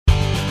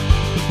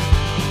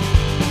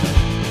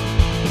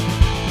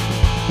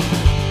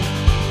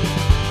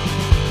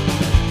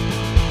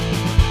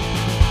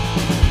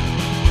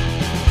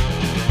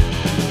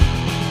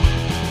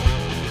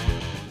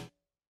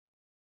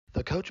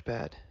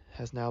Pad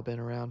has now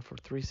been around for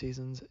 3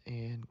 seasons,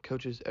 and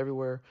coaches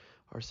everywhere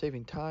are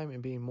saving time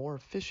and being more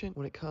efficient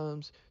when it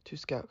comes to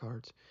scout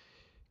cards.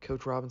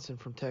 Coach Robinson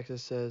from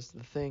Texas says,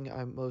 "The thing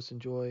I most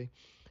enjoy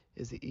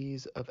is the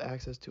ease of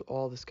access to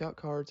all the scout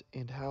cards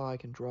and how I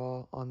can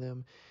draw on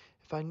them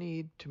if I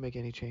need to make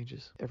any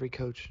changes. Every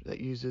coach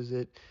that uses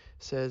it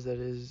says that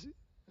it is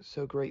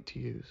so great to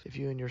use. If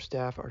you and your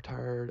staff are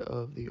tired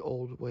of the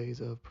old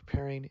ways of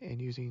preparing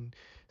and using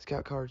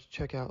scout cards,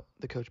 check out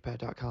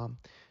thecoachpad.com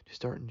to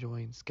start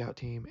enjoying Scout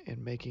Team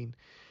and making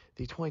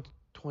the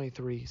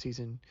 2023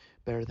 season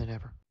better than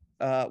ever."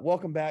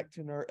 Welcome back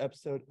to another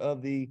episode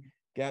of the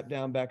Gap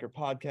Down Backer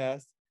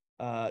podcast.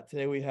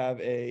 Today we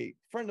have a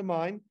friend of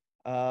mine,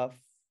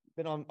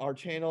 been on our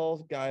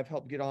channel, guy I've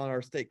helped get on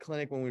our state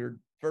clinic when we were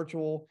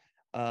virtual.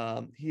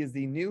 He is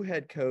the new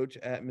head coach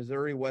at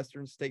Missouri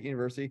Western State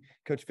University.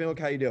 Coach Fenwick,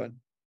 how you doing?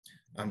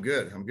 I'm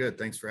good.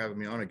 Thanks for having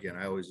me on again.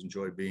 I always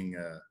enjoy being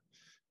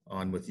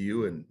on with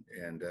you, and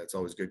it's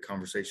always good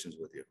conversations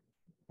with you.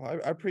 Well,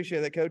 I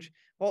appreciate that, Coach.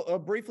 Well,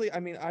 briefly, I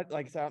mean,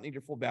 like I said, I don't need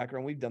your full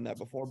background. We've done that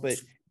before, but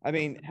I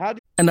mean,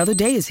 Another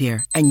day is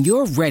here, and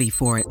you're ready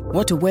for it.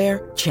 What to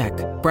wear? Check.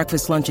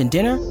 Breakfast, lunch, and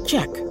dinner?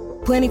 Check.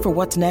 Planning for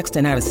what's next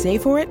and how to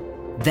save for it?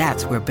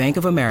 That's where Bank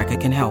of America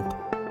can help.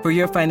 For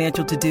your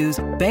financial to-dos,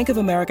 Bank of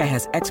America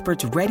has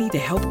experts ready to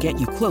help get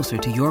you closer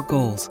to your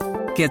goals.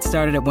 Get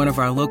started at one of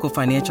our local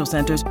financial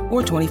centers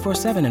or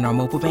 24/7 in our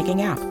mobile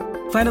banking app.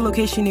 Find a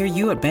location near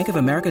you at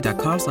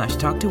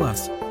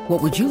bankofamerica.com/talktous.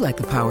 What would you like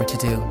the power to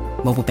do?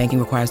 Mobile banking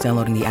requires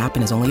downloading the app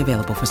and is only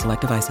available for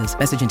select devices.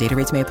 Message and data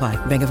rates may apply.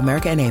 Bank of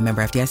America N.A.,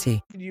 member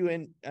FDIC.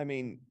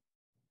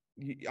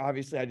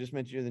 Obviously, I just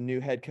mentioned you're the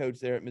new head coach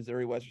there at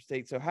Missouri Western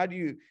State. So how do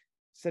you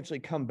essentially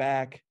come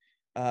back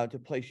to a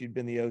place you'd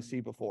been the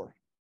OC before?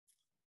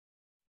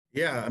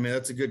 Yeah, I mean,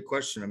 that's a good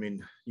question. I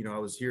mean, I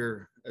was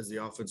here as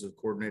the offensive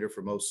coordinator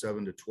from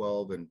 07 to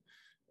 12,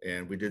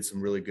 and we did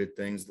some really good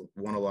things,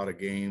 won a lot of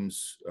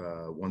games,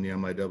 won the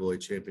MIAA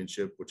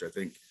championship, which I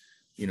think,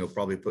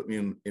 probably put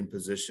me in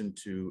position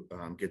to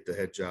get the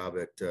head job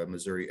at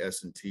Missouri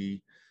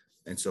S&T.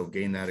 And so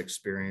gain that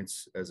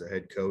experience as a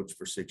head coach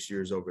for 6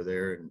 years over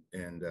there,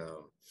 and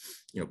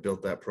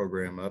built that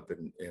program up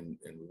and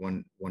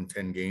won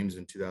 10 games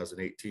in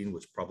 2018,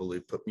 which probably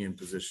put me in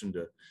position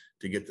to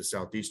get the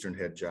Southeastern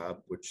head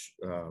job, which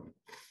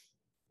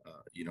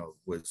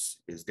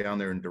is down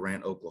there in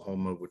Durant,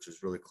 Oklahoma, which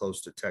is really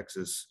close to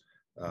Texas.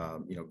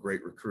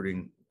 Great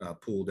recruiting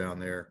pool down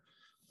there.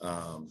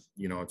 And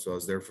so I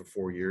was there for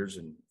 4 years,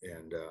 and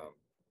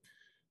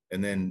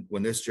then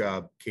when this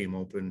job came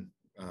open,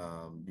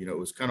 it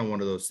was kind of one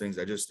of those things.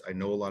 I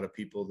know a lot of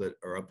people that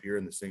are up here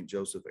in the St.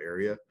 Joseph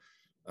area,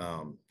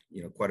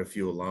 quite a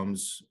few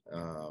alums,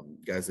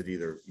 guys that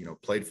either,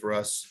 played for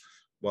us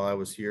while I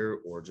was here,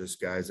 or just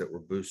guys that were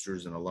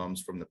boosters and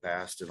alums from the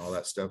past and all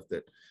that stuff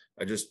that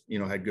I just,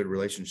 had good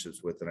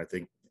relationships with. And I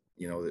think,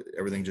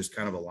 everything just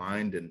kind of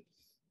aligned, and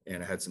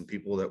I had some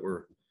people that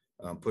were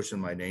pushing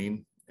my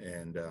name,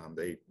 and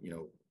they,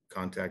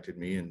 contacted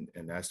me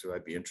and asked if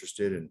I'd be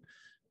interested.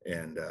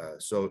 And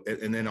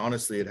then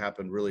honestly, it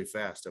happened really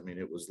fast. I mean,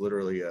 it was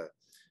literally a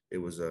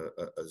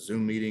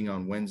Zoom meeting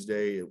on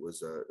Wednesday. It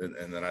was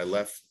and then I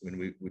left when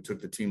we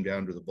took the team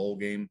down to the bowl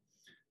game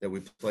that we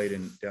played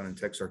down in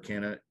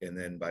Texarkana. And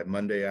then by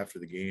Monday after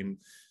the game,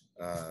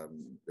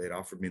 they'd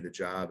offered me the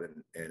job,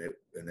 and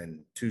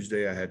then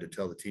Tuesday I had to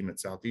tell the team at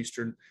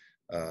Southeastern.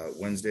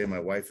 Wednesday, my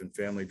wife and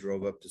family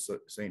drove up to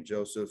St.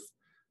 Joseph.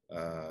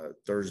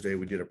 Thursday,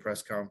 we did a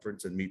press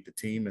conference and meet the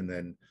team, and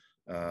then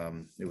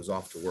it was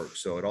off to work.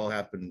 So it all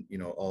happened,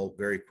 all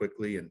very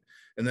quickly. And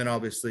then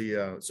obviously,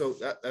 so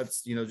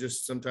that's,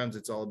 just sometimes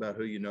it's all about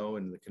who you know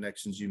and the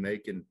connections you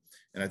make. And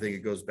I think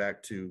it goes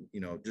back to,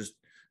 just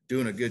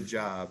doing a good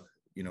job,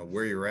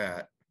 where you're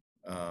at,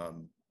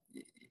 and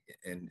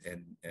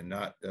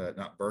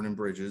not burning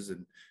bridges,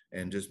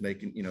 and just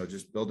making,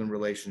 just building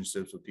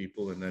relationships with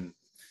people. And then,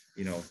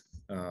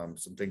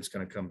 some things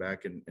kind of come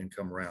back and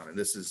come around. And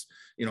this is,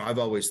 I've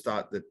always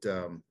thought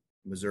that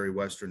Missouri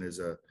Western is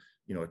a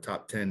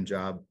top 10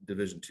 job,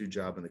 Division II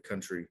job in the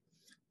country,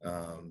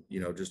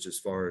 just as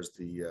far as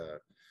the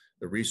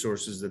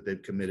resources that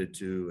they've committed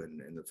to,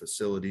 and the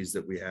facilities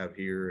that we have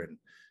here, and,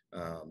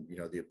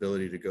 the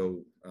ability to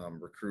go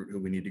recruit who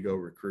we need to go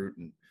recruit.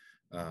 And,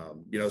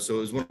 so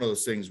it was one of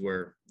those things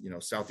where,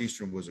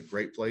 Southeastern was a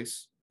great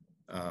place,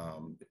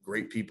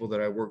 great people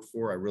that I worked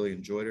for. I really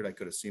enjoyed it. I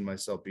could have seen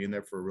myself being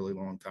there for a really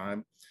long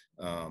time.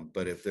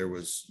 But if there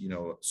was,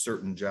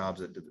 certain jobs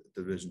at the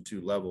Division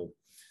II level,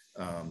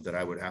 that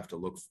I would have to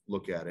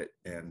look at it.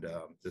 And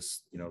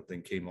this,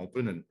 thing came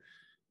open, and,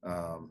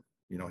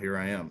 here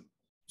I am.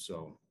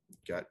 So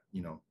got,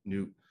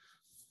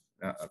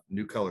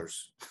 new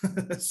colors.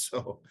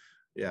 So,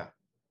 yeah.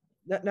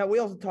 Now, we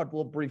also talked a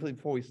little briefly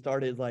before we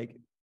started,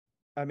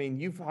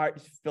 you've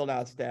filled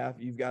out staff.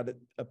 You've got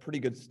a pretty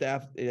good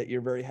staff that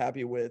you're very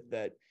happy with.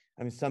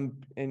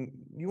 And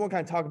you want to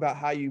kind of talk about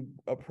how you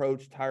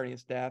approached hiring a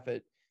staff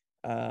at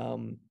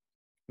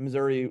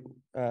Missouri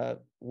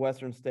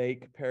Western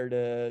State compared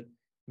to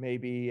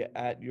maybe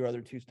at your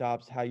other two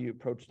stops, how you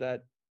approach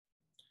that?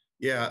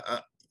 Yeah.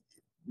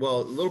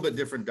 Well, a little bit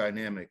different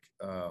dynamic.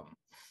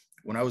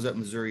 When I was at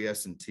Missouri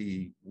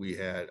S&T,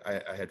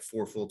 I had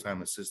 4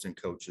 full-time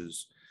assistant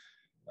coaches,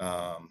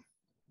 and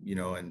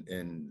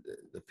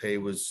the pay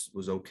was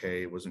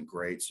okay. It wasn't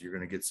great. So you're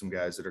going to get some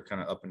guys that are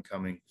kind of up and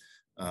coming.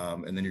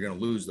 And then you're going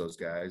to lose those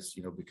guys,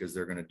 because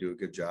they're going to do a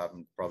good job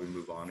and probably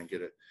move on and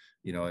get it,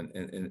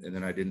 and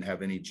then I didn't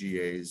have any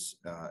GAs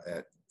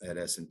at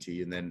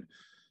S&T. And then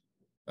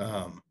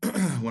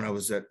when I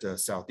was at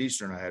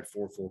Southeastern, I had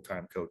 4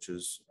 full-time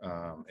coaches,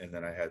 and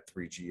then I had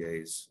 3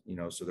 GAs,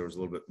 so there was a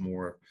little bit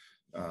more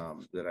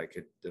that I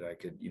could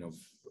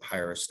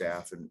hire a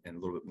staff and a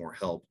little bit more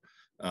help.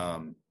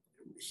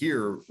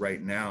 Here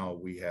right now,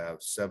 we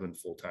have 7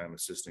 full-time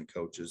assistant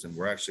coaches, and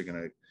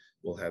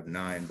we'll have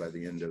 9 by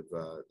the end of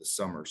the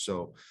summer.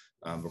 So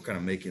we're kind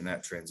of making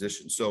that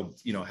transition. So,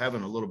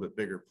 having a little bit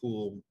bigger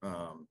pool,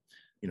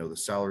 the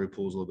salary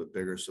pool is a little bit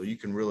bigger, so you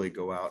can really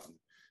go out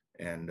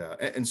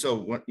and so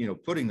when,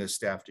 putting this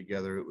staff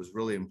together, it was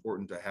really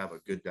important to have a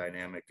good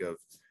dynamic of,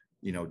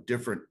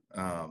 different,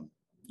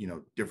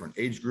 different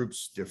age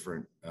groups,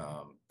 different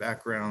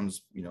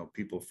backgrounds,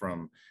 people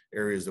from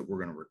areas that we're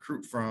going to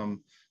recruit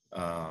from.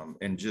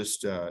 And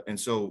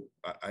so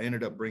I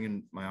ended up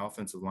bringing my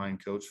offensive line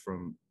coach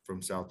from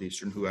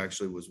Southeastern, who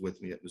actually was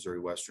with me at Missouri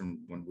Western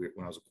when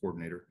I was a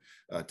coordinator,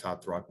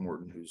 Todd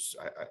Throckmorton, who's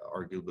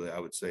arguably, I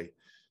would say,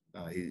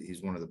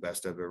 he's one of the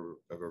best I've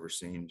ever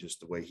seen. Just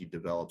the way he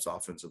develops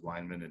offensive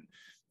linemen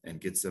and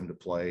gets them to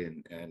play,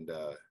 and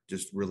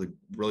just really,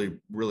 really,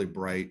 really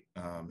bright.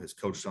 Has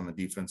coached on the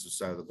defensive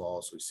side of the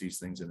ball, so he sees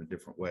things in a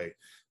different way.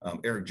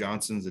 Eric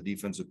Johnson's the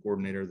defensive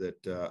coordinator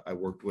that I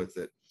worked with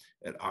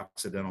at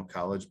Occidental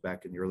College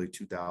back in the early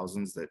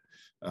 2000s that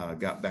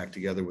got back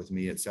together with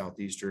me at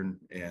Southeastern.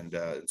 And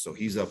so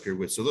he's up here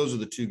with, so those are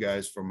the 2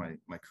 guys from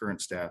my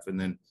current staff. And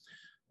then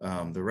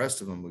the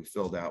rest of them we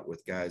filled out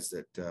with guys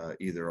that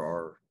either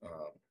are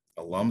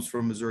alums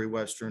from Missouri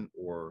Western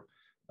or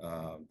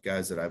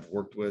guys that I've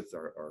worked with.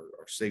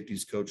 Our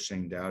safeties coach,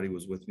 Shane Dowdy,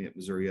 was with me at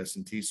Missouri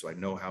S&T, so I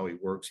know how he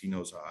works. He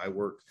knows how I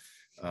work.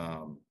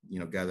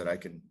 Guy that I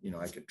can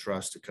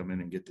trust to come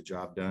in and get the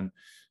job done.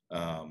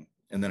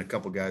 And then a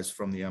couple guys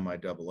from the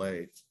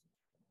MIAA.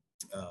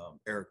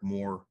 Eric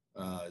Moore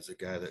is a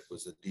guy that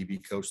was a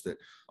DB coach that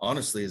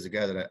honestly is a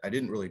guy that I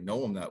didn't really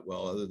know him that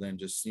well, other than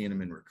just seeing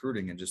him in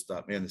recruiting, and just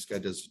thought, man, this guy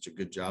does such a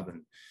good job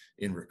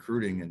in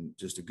recruiting, and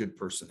just a good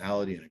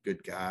personality and a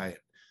good guy.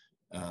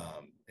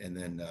 And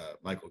then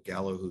Michael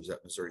Gallo, who's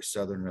at Missouri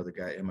Southern, another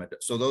guy.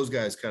 So those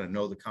guys kind of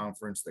know the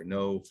conference. They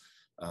know,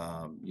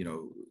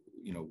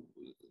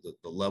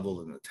 the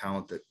level and the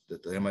talent that the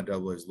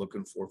MIAA is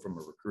looking for from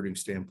a recruiting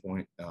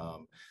standpoint.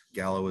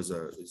 Gallo is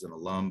an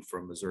alum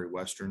from Missouri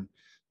Western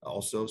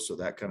also, so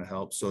that kind of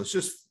helps. So it's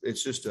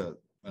just a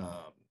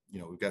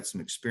we've got some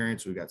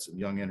experience. We've got some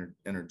young,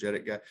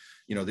 energetic guys.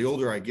 The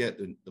older I get,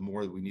 the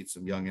more we need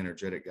some young,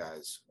 energetic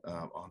guys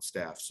on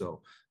staff.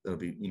 So that'll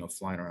be,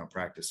 flying around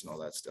practice and all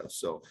that stuff.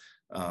 So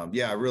I'm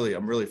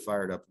really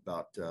fired up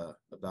about the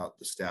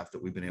staff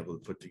that we've been able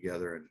to put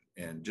together,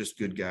 and just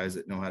good guys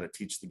that know how to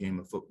teach the game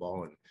of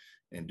football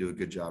and do a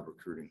good job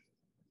recruiting.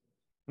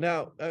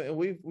 Now,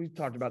 we've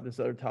talked about this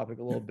other topic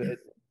a little bit.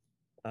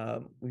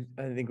 I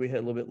think we hit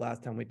a little bit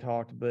last time we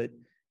talked, but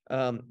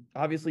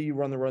obviously you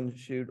run and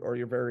shoot, or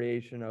your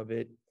variation of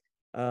it.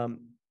 I'm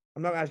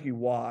not asking you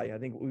why. I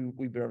think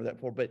we've been over that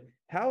before, but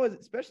how is,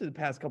 especially the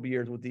past couple of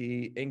years with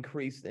the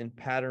increase in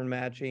pattern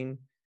matching,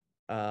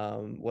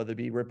 whether it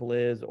be Ripple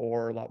is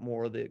or a lot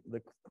more of the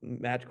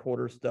match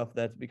quarter stuff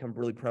that's become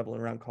really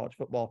prevalent around college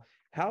football,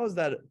 how has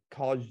that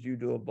caused you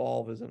to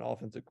evolve as an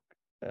offensive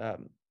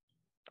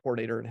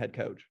coordinator and head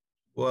coach?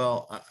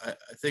 Well, I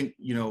think,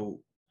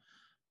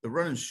 the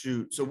run and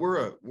shoot. So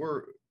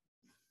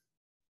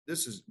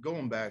this is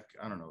going back,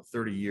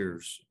 30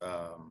 years,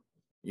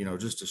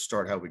 just to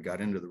start how we got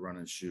into the run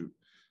and shoot.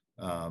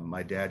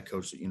 My dad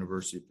coached at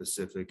University of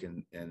Pacific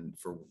and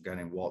for a guy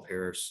named Walt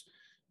Harris,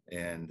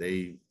 and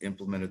they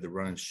implemented the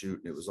run and shoot,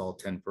 and it was all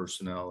 10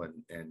 personnel.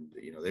 And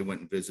they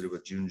went and visited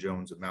with June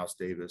Jones and Mouse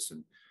Davis,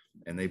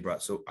 and they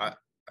brought, so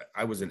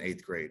I was in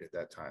 8th grade at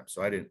that time.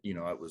 So I didn't,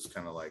 I was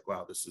kind of like,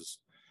 wow, this is,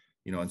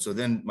 and so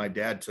then my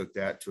dad took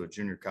that to a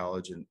junior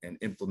college and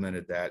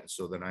implemented that. And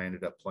so then I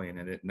ended up playing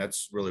in it, and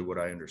that's really what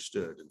I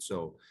understood. And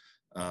so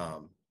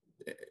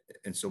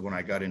when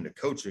I got into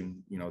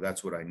coaching,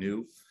 that's what I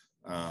knew.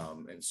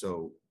 And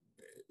so,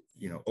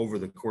 over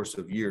the course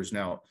of years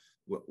now,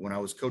 when I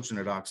was coaching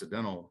at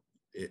Occidental,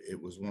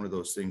 it was one of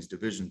those things,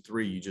 Division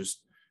III, you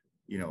just,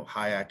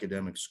 high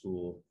academic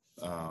school.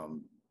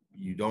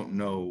 You don't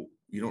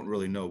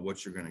really know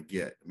what you're going to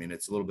get. I mean,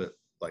 it's a little bit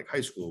like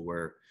high school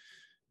where,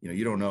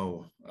 you don't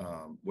know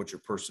what your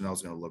personnel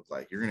is going to look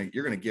like. You're going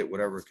to get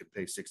whatever could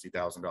pay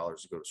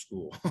 $60,000 to go to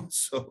school.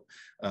 So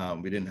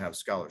we didn't have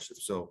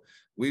scholarships. So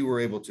we were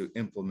able to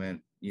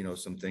implement,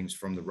 some things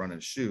from the run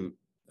and shoot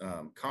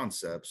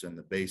concepts and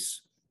the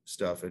base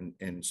stuff.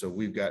 And so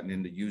we've gotten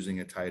into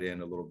using a tight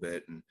end a little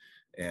bit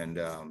and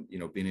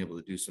being able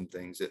to do some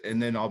things.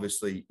 And then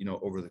obviously,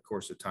 over the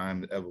course of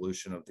time, the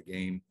evolution of the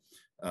game,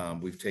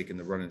 we've taken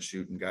the run and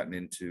shoot and gotten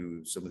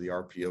into some of the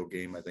RPO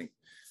game. I think,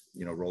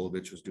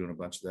 Rolovich was doing a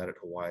bunch of that at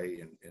Hawaii.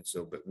 And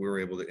so, but we were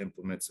able to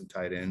implement some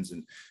tight ends.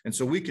 And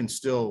so we can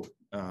still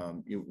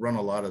run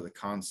a lot of the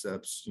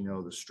concepts,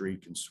 the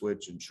streak and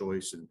switch and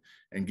choice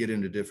and get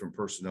into different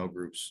personnel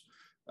groups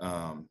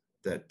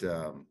that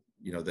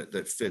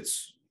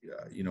fits,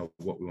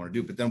 what we want to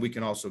do. But then we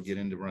can also get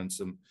into run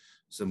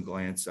some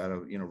glance out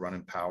of,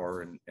 running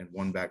power and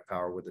one back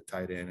power with the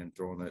tight end and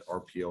throwing the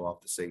RPO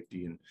off the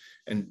safety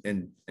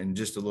and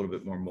just a little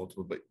bit more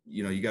multiple. But,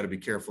 you got to be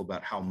careful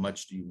about how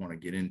much do you want to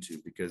get into,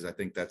 because I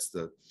think that's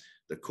the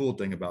cool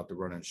thing about the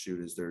run and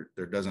shoot is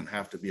there doesn't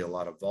have to be a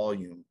lot of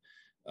volume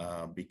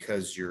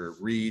because your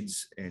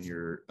reads and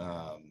your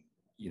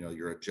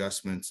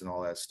adjustments and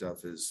all that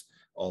stuff is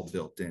all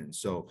built in.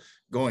 So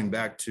going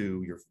back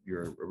to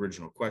your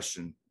original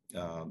question,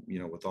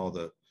 with all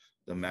the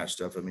match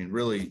stuff, I mean,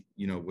 really,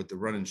 with the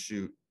run and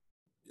shoot,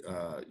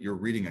 you're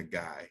reading a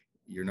guy,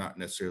 you're not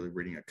necessarily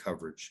reading a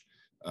coverage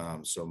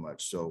so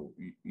much. So,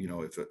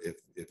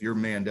 if you're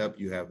manned up,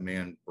 you have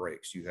man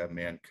breaks, you have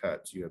man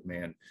cuts, you have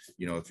man,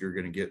 if you're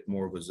going to get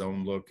more of a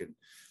zone look and,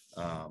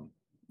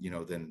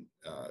 then,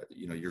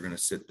 you're going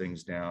to sit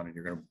things down and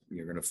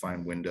you're going to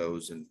find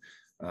windows.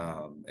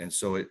 And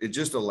so it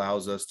just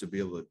allows us to be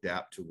able to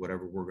adapt to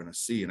whatever we're going to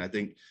see. And I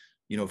think,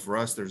 for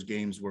us, there's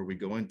games where we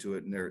go into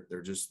it and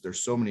there's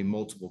so many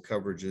multiple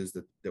coverages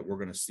that we're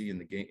going to see in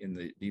the game, in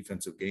the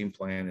defensive game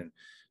plan. And,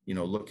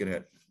 looking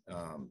at,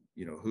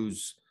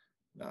 who's,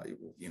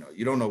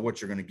 you don't know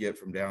what you're going to get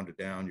from down to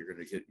down. You're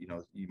going to get,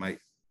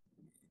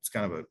 it's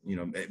kind of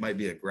it might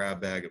be a grab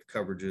bag of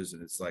coverages.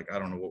 And it's like, I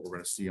don't know what we're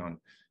going to see on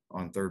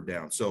third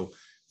down. So,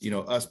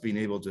 us being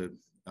able to,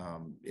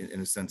 in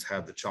a sense,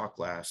 have the chalk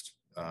last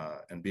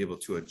and be able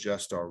to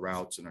adjust our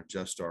routes and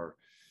adjust our,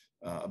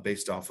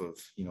 based off of,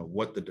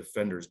 what the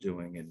defender's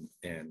doing.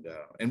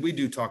 And we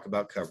do talk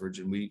about coverage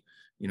and we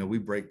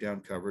break down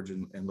coverage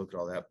and look at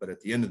all that. But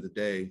at the end of the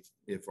day,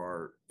 if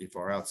our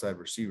outside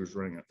receiver's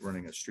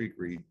running a streak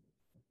read,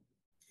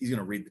 he's going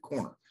to read the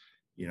corner,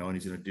 and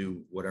he's going to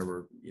do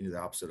whatever, the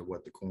opposite of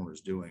what the corner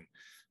is doing.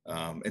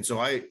 And so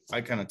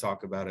I kind of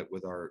talk about it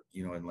with our,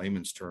 in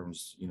layman's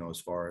terms, as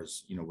far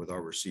as, with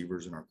our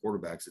receivers and our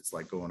quarterbacks, it's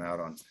like going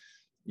out on,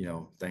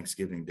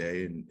 Thanksgiving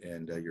Day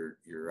and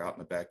you're out in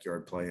the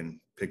backyard playing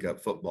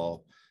pickup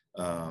football,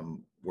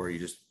 where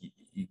you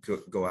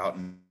could go out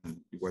and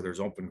where there's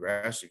open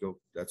grass, you go,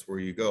 that's where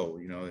you go,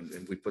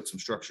 and we put some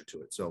structure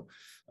to it. So,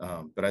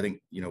 but I think,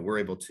 we're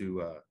able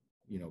to,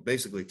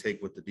 basically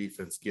take what the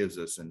defense gives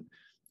us. And,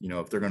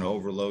 if they're going to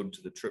overload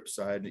to the trip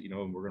side,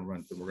 and we're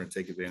going to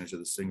take advantage of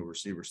the single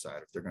receiver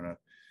side. If they're going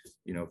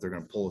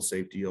to, pull a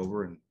safety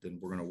over, and then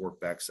we're going to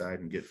work backside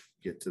and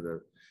get to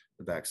the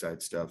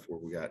backside stuff where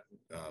we got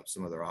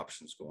some other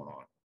options going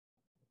on.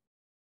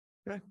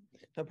 Okay.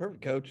 No,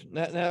 perfect, Coach.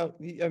 Now,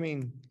 I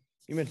mean,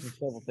 you mentioned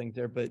several things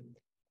there, but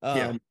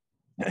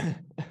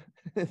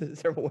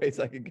several ways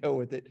I could go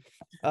with it.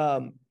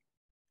 But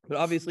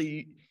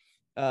obviously,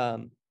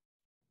 I'll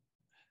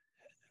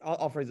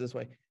phrase it this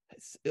way.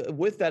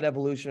 With that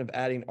evolution of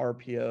adding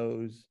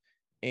RPOs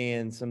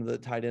and some of the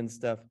tight end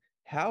stuff,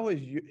 how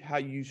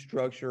you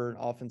structure an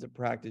offensive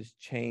practice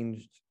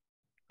changed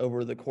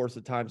over the course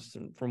of time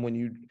from when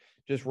you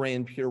just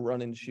ran pure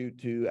run and shoot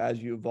to as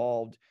you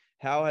evolved?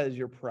 How has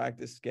your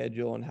practice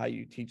schedule and how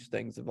you teach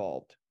things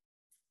evolved?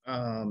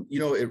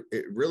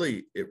 It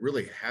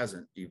really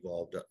hasn't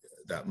evolved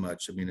that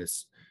much. I mean,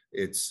 it's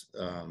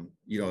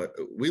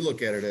we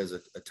look at it as a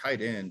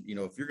tight end.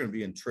 If you're going to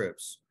be in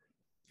trips,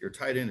 your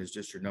tight end is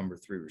just your number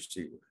 3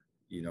 receiver.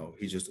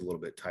 He's just a little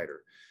bit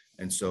tighter.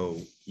 And so,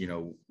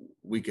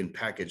 we can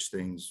package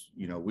things,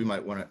 we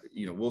might want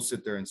to, we'll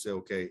sit there and say,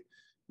 okay,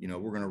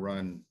 we're going to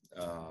run,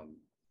 a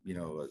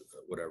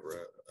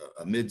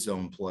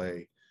mid-zone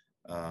play,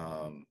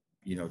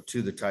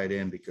 to the tight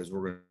end because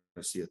we're going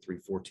to see a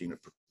 3-14 that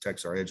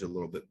protects our edge a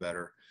little bit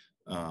better.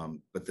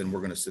 But then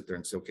we're going to sit there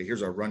and say, okay,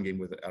 here's our run game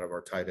with it out of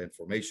our tight end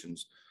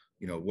formations.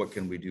 What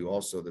can we do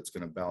also that's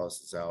going to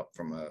balance us out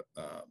from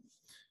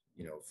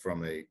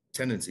a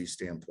tendency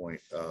standpoint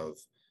of,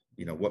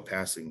 what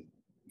passing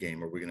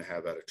game are we going to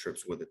have out of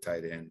trips with a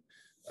tight end,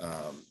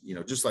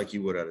 just like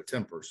you would at a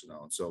 10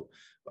 personnel. And so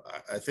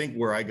I think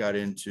where I got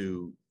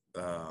into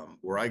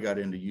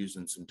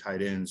using some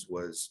tight ends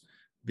was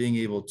being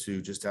able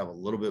to just have a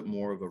little bit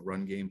more of a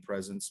run game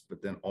presence,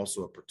 but then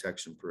also a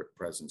protection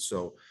presence.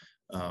 So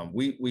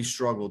we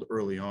struggled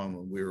early on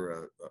when we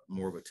were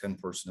more of a 10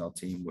 personnel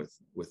team with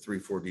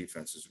 3-4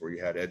 defenses where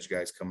you had edge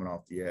guys coming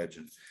off the edge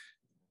and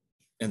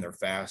they're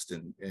fast.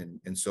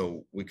 And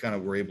so we kind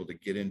of were able to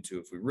get into,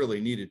 if we really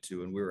needed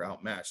to, and we were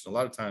outmatched. And a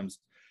lot of times,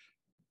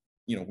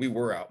 we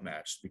were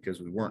outmatched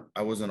because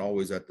I wasn't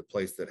always at the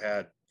place that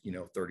had,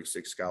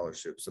 36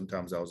 scholarships.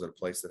 Sometimes I was at a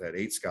place that had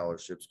 8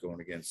 scholarships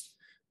going against,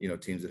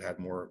 teams that had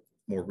more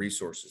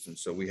resources. And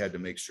so we had to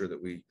make sure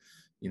that we,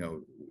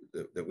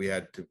 that we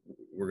had to,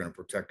 we're going to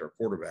protect our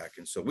quarterback.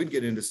 And so we'd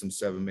get into some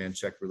 7-man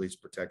check release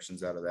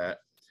protections out of that.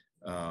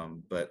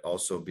 But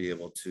also be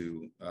able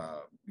to,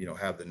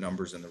 have the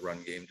numbers in the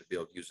run game to be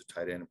able to use a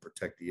tight end and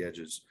protect the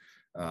edges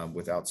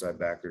with outside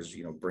backers,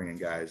 bringing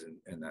guys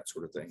and that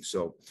sort of thing.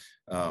 So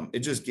it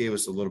just gave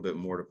us a little bit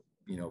more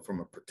to, from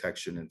a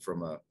protection and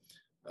from a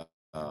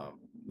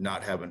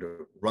not having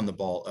to run the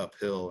ball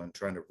uphill and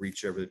trying to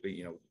reach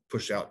everything,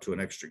 push out to an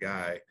extra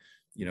guy,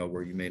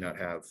 where you may not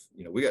have,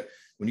 we got,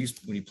 when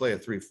you play a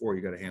 3-4,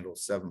 you got to handle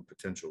 7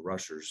 potential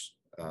rushers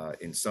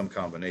in some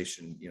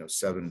combination,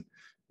 7,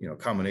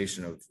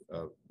 combination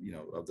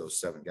of those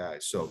 7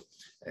 guys. So,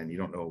 and you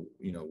don't know,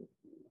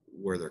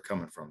 where they're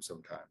coming from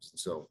sometimes.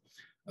 So,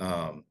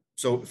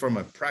 so from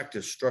a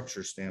practice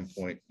structure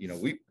standpoint,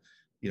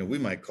 we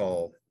might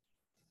call,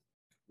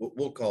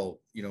 we'll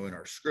call, in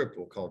our script,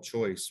 we'll call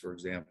choice, for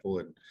example,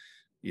 and,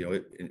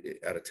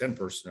 out of 10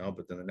 personnel,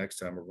 but then the next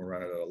time we're going to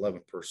run it at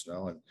 11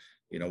 personnel. And,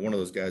 one of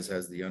those guys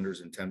has the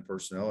unders and 10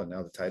 personnel, and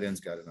now the tight end's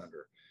got an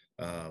under.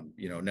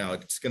 Now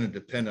it's going to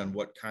depend on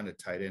what kind of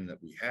tight end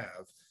that we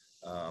have.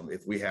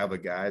 If we have a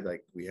guy,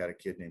 like we had a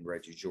kid named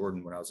Reggie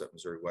Jordan when I was at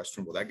Missouri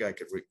Western, well, that guy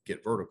could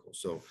get vertical.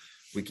 So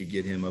we could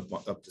get him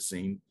up the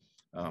seam.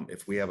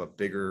 If we have a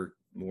bigger,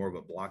 more of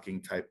a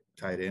blocking type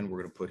tight end, we're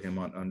going to put him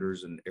on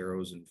unders and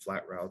arrows and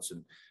flat routes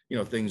and,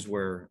 things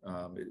where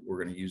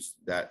we're going to use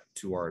that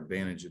to our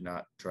advantage and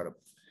not try to,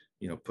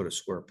 put a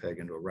square peg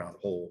into a round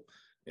hole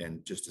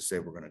and just to say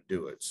we're going to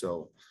do it.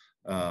 So,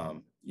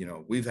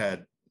 we've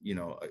had,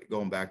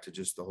 going back to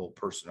just the whole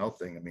personnel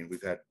thing. I mean,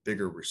 we've had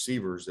bigger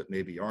receivers that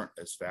maybe aren't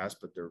as fast,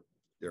 but they're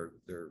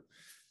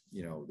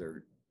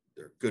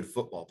good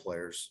football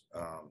players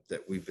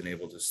that we've been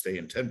able to stay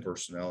in 10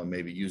 personnel and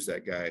maybe use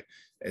that guy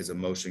as a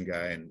motion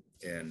guy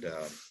and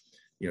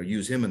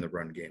use him in the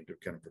run game to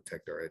kind of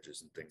protect our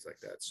edges and things like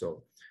that.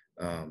 So,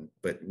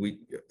 but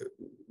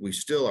we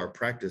still, our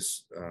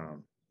practice,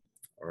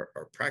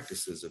 our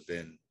practices have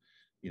been,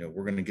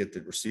 we're going to get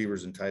the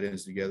receivers and tight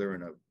ends together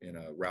in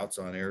a routes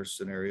on air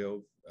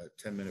scenario, a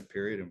 10-minute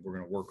period, and we're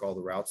going to work all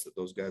the routes that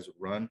those guys would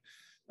run.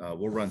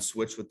 We'll run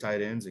switch with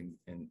tight ends,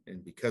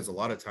 and because a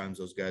lot of times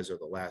those guys are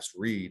the last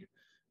read,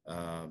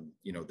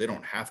 they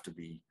don't have to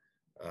be,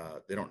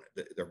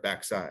 they're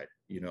backside,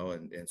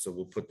 and so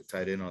we'll put the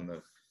tight end on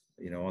the,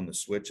 on the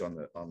switch on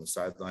the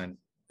sideline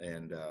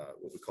and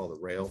what we call the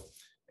rail,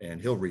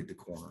 and he'll read the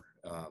corner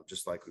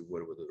just like we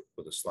would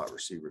with a slot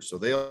receiver. So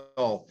they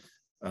all,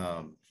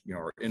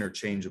 are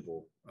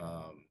interchangeable,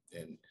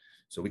 and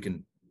so we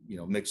can,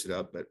 mix it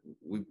up. But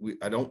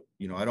I don't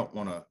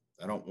want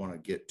to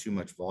get too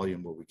much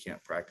volume where we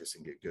can't practice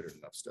and get good at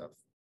enough stuff.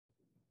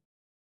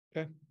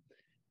 Okay.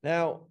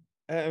 Now,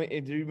 I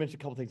mean, you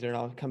mentioned a couple things there, and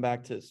I'll come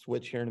back to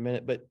switch here in a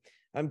minute. But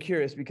I'm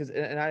curious because,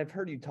 and I've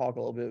heard you talk a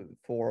little bit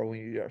before when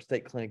you were at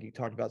state clinic. You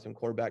talked about some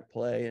quarterback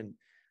play, and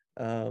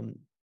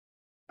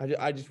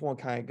I just want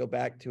to kind of go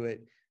back to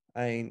it.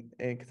 I mean,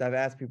 and because I've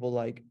asked people,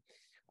 like,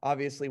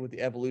 obviously with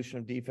the evolution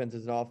of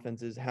defenses and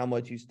offenses, how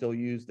much you still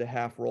use the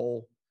half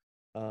roll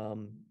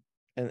and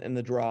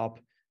the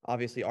drop.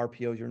 Obviously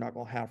RPOs, you're not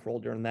going to half roll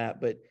during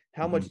that, but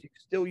how much do you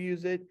still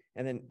use it?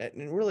 And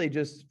really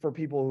just for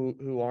people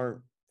who aren't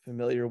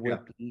familiar with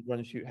the run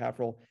and shoot half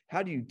roll,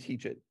 how do you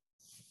teach it?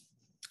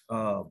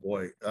 Oh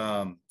boy.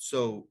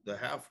 So the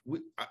half,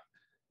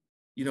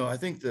 I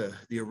think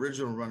the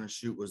original run and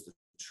shoot was the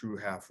true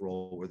half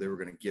roll where they were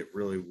going to get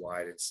really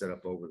wide and set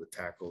up over the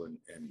tackle, and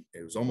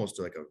it was almost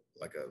like a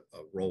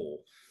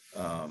roll.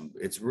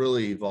 It's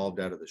really evolved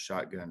out of the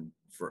shotgun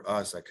for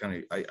us.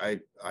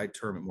 I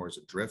term it more as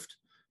a drift,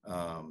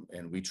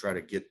 and we try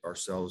to get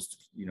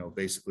ourselves,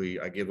 basically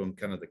I give them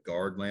kind of the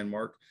guard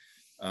landmark,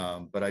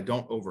 but I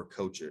don't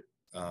overcoach it,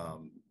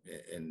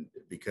 and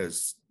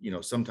because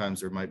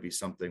sometimes there might be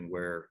something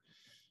where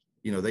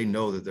they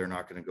know that they're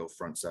not going to go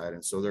front side,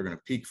 and so they're going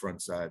to peek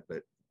front side,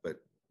 but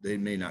they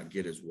may not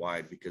get as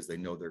wide because they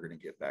know they're going to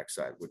get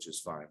backside, which is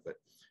fine. But,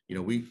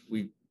 we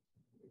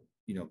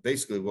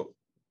basically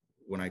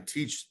when I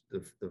teach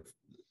the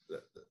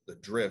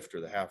drift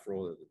or the half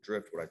roll or the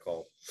drift, what I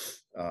call,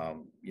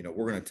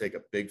 we're going to take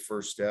a big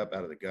first step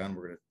out of the gun.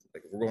 We're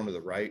going to the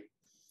right.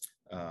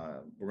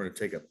 We're going to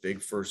take a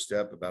big first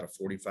step, about a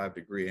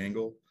 45-degree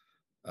angle.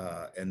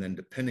 And then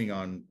depending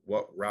on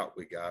what route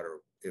we got,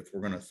 or if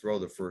we're going to throw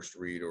the first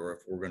read or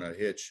if we're going to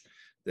hitch,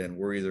 then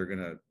we're either going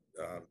to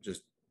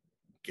just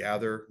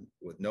gather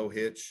with no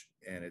hitch,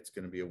 and it's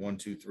going to be a 1,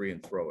 2, 3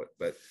 and throw it.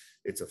 But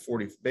it's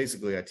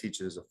basically I teach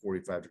it as a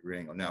 45-degree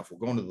angle. Now, if we're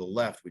going to the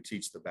left, we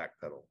teach the back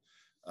pedal,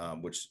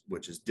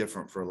 which is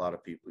different for a lot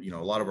of people. A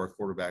lot of our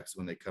quarterbacks,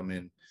 when they come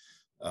in,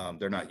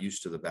 they're not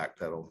used to the back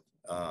pedal.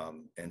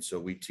 And so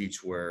we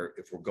teach where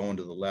if we're going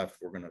to the left,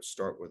 we're going to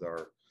start with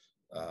our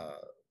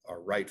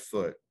right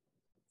foot.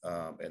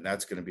 And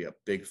that's going to be a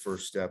big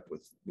first step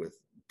with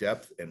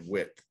depth and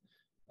width.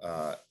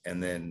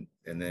 And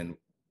then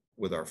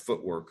with our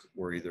footwork,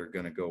 we're either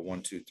going to go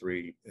 1, 2,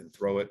 3 and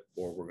throw it,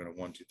 or we're going to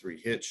 1, 2, 3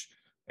 hitch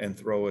and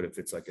throw it if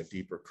it's like a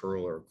deeper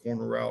curl or a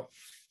corner route.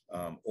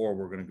 or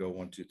we're going to go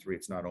 1, 2, 3.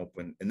 It's not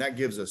open. And that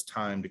gives us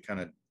time to kind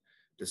of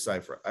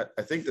decipher.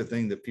 I think the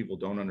thing that people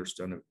don't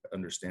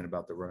understand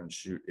about the run and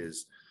shoot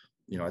is,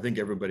 I think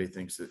everybody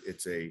thinks that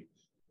it's a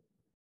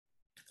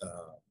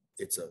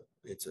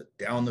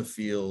down the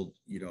field,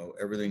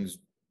 everything's,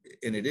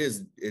 and it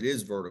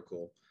is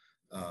vertical.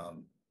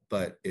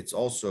 But it's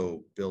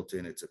also built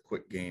in. It's a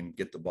quick game,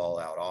 get the ball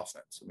out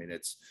offense. I mean,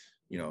 it's,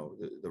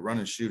 the run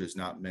and shoot is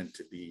not meant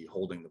to be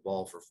holding the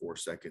ball for 4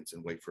 seconds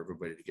and wait for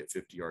everybody to get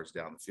 50 yards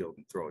down the field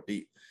and throw it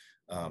deep.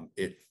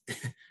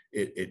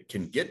 It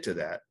can get to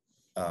that.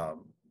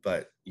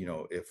 But,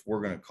 if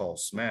we're going to call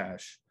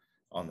smash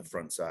on the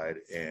front side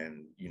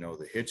and,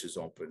 the hitch is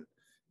open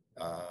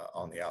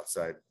on the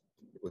outside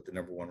with the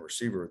number 1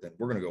 receiver, then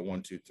we're going to go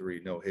 1, 2,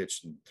 3, no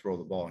hitch and throw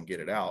the ball and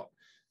get it out.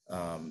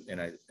 And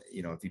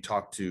if you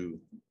talk to,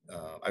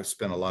 I've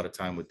spent a lot of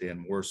time with Dan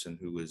Morrison,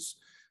 who has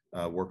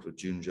worked with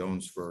June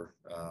Jones for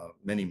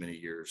many, many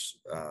years,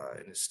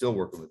 and is still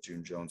working with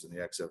June Jones in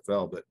the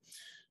XFL. But,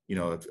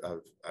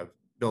 I've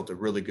built a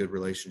really good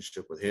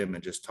relationship with him,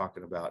 and just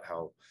talking about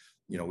how,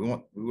 we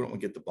want to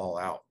get the ball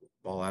out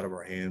of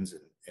our hands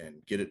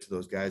and get it to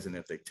those guys. And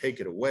if they take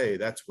it away,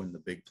 that's when the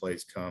big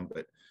plays come.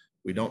 But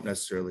we don't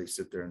necessarily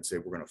sit there and say,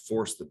 we're going to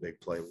force the big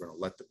play. We're going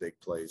to let the big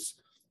plays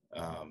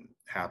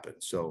happen.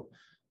 So,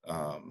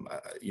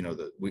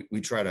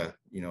 we try to,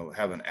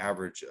 have an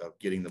average of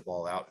getting the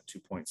ball out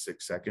in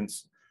 2.6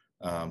 seconds.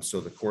 So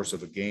the course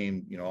of a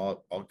game,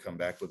 I'll come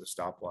back with a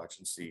stopwatch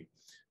and see,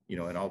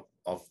 and I'll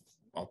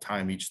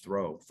time each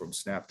throw from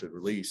snap to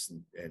release,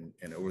 and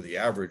over the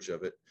average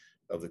of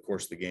the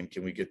course of the game,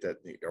 can we get that?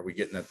 Are we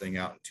getting that thing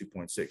out in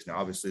 2.6? Now,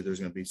 obviously there's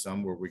going to be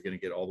some where we're going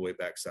to get all the way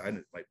backside and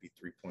it might be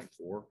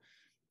 3.4,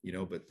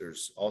 but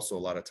there's also a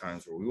lot of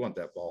times where we want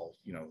that ball,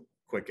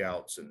 quick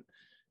outs and,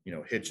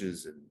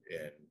 hitches and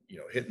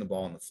hitting the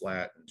ball in the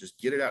flat, and just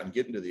get it out and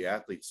get into the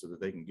athletes so that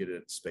they can get it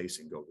in space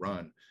and go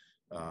run.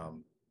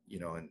 And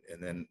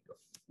then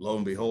lo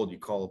and behold, you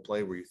call a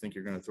play where you think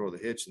you're going to throw the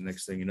hitch, and the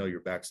next thing you know, you're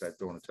backside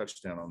throwing a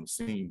touchdown on the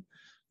seam.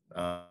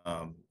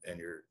 And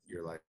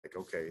you're like,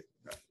 okay,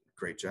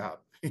 great job.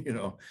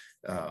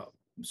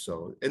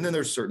 So, and then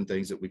there's certain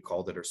things that we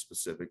call that are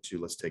specific to,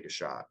 let's take a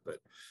shot. But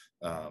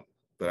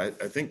I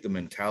think the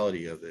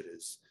mentality of it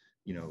is,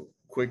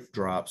 quick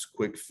drops,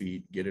 quick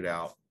feet, get it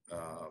out,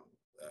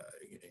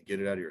 and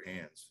get it out of your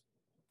hands.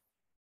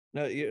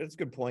 No, it's a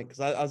good point, because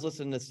I was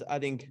listening to this, I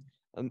think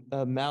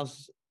a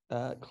mouse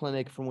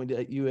clinic from when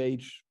at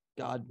UH,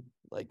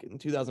 like in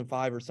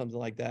 2005 or something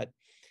like that.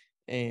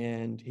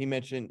 And he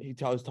mentioned,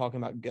 was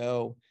talking about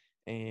go,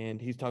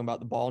 and he's talking about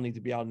the ball needs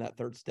to be out in that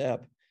third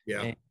step.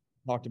 Yeah. And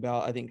talked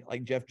about, I think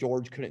like Jeff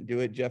George couldn't do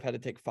it. Jeff had to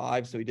take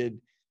 5. So he did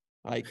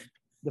like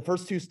the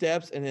first 2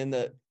 steps, and then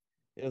it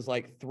was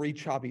like 3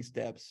 choppy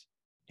steps.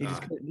 He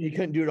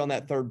couldn't do it on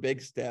that third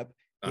big step.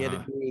 He had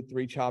to do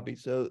 3 choppy.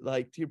 So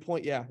like, to your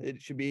point, yeah,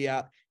 it should be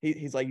out.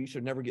 He's like, you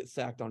should never get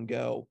sacked on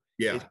go.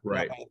 Yeah.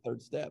 Right.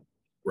 Third step.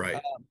 Right.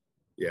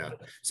 Yeah.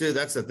 So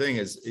that's the thing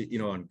is,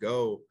 on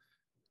go,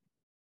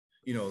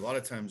 a lot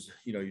of times,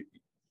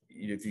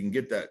 if you can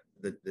get that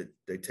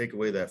they take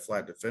away that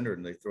flat defender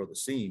and they throw the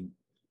seam,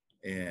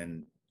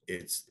 and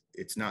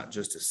it's not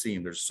just a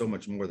seam. There's so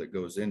much more that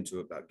goes into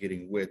it about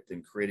getting width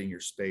and creating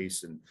your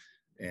space, and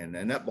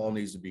that ball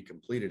needs to be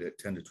completed at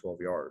 10 to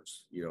 12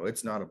 yards.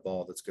 It's not a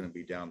ball that's going to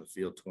be down the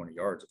field 20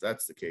 yards. If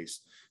that's the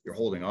case, you're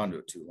holding on to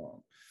it too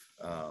long.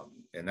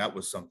 And that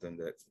was something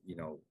that,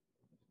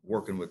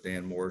 working with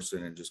Dan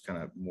Morrison and just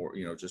kind of more,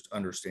 just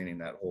understanding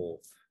that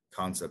whole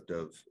concept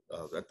of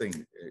that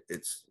thing,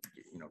 it's,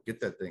 get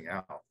that thing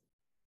out.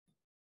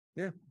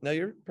 Yeah, no,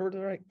 you're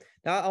perfectly right.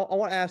 Now I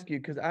want to ask you,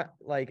 because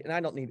and I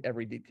don't need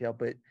every detail,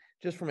 but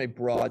just from a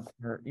broad,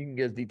 you can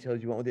get as detailed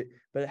as you want with it.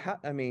 But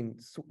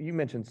you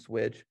mentioned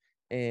switch,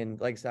 and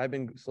like I said, I've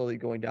been slowly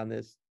going down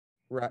this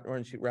run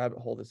and shoot rabbit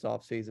hole this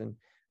off season.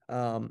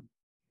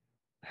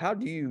 How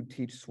do you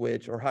teach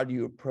switch, or how do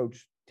you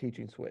approach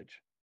teaching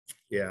switch?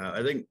 Yeah,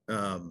 I think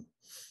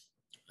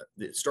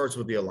it starts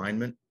with the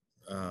alignment.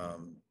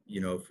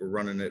 If we're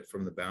running it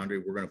from the boundary,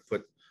 we're going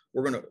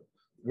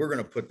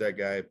to put that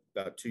guy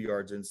about 2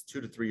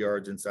 to 3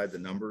 yards inside the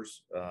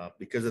numbers,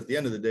 because at the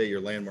end of the day,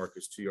 your landmark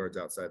is 2 yards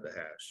outside the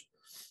hash.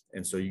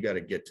 And so you got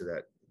to get to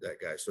that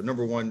guy. So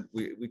number 1,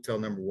 we tell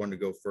number 1 to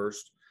go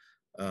first.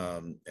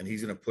 And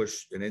he's going to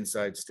push an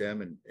inside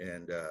stem, and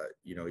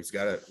he's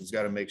got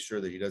to make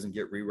sure that he doesn't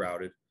get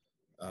rerouted.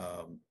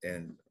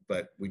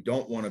 But we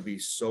don't want to be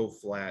so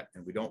flat,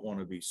 and we don't want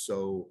to be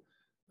so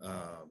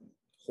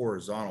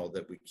horizontal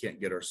that we can't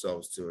get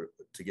ourselves to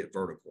get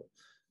vertical.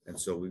 And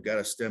so we've got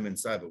to stem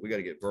inside, but we got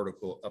to get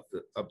vertical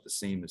up the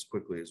seam as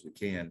quickly as we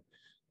can.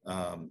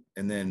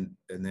 And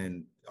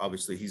then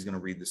obviously he's going to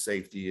read the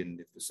safety.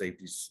 And if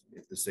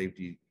the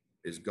safety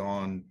is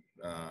gone,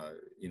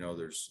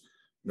 there's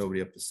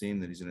nobody up the seam,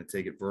 then he's going to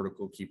take it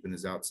vertical, keeping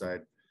his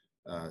outside,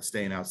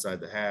 staying outside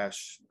the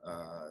hash.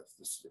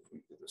 If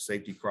the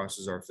safety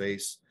crosses our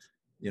face,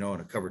 in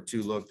a cover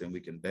 2 look, then we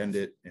can bend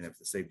it. And if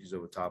the safety's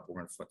over top, we're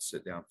going to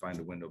sit down, find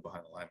a window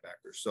behind the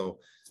linebacker. So,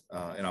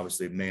 and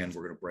obviously man,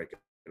 we're going to break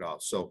it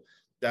off. So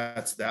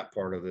that's that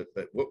part of it.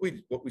 But what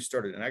we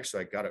started, and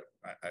actually I got it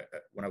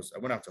when I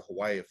went out to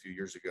Hawaii a few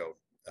years ago,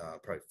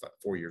 probably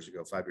 4 years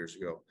ago, 5 years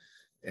ago,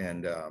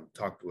 and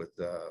talked with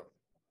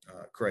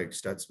Craig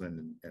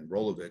Stutzman and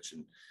Rolovich,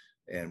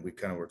 and we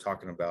kind of were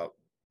talking about,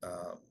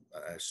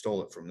 I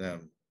stole it from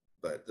them,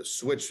 but the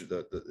switch,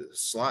 the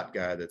slot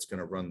guy that's going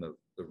to run the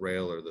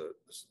rail or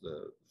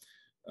the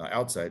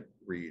outside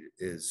read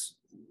is,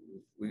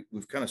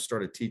 we've kind of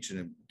started teaching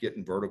him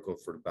getting vertical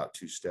for about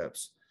 2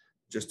 steps,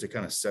 just to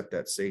kind of set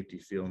that safety,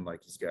 feeling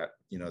like he's got,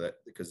 that,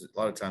 because a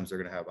lot of times they're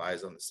going to have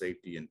eyes on the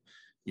safety and,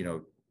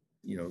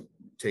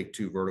 take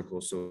 2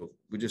 verticals. So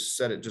we just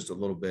set it just a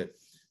little bit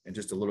and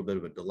just a little bit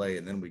of a delay,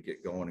 and then we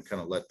get going and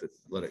kind of let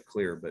it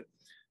clear. But,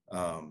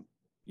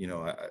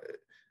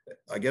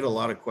 I get a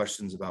lot of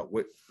questions about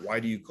why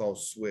do you call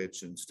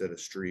switch instead of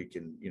streak,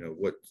 and,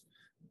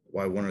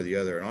 why one or the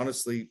other. And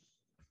honestly,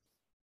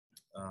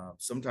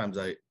 sometimes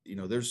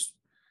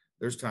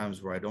there's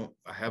times where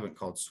I haven't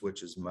called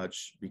switch as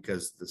much,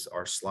 because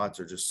our slots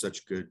are just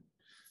such good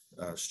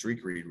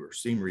streak read or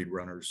seam read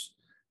runners,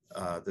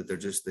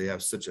 that they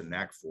have such a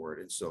knack for it.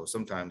 And so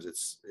sometimes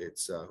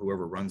it's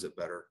whoever runs it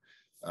better,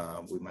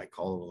 we might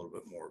call it a little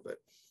bit more.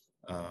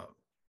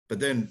 But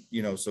then,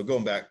 so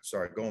going back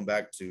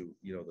to,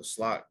 the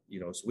slot,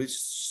 so we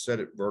set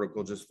it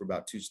vertical just for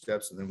about 2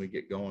 steps, and then we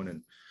get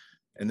going,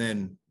 and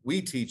then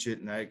we teach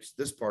it. And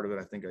this part of it,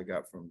 I think I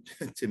got from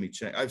Timmy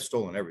Chang. I've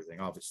stolen everything,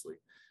 obviously,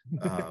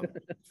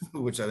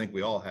 which I think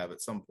we all have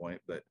at some point,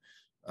 but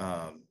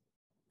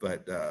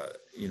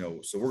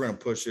so we're going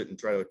to push it and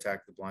try to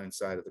attack the blind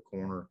side of the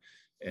corner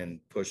and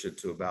push it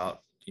to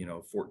about,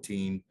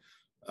 14.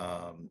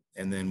 And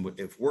then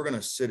if we're going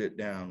to sit it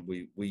down,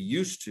 we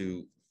used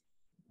to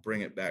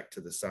bring it back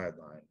to the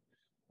sideline.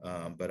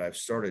 But I've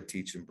started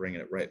teaching bringing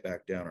it right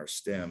back down our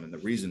stem. And the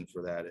reason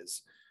for that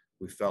is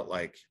we felt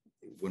like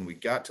when we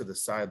got to the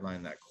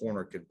sideline, that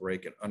corner could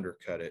break and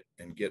undercut it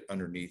and get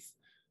underneath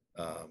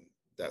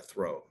that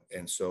throw.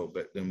 And so,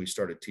 but then we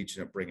started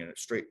teaching it, bringing it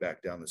straight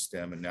back down the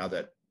stem. And now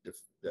that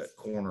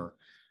corner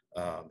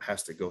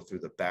has to go through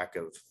the back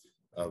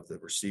of the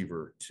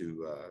receiver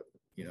to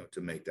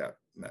make that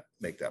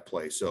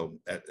play. So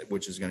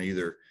which is going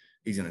to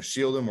he's going to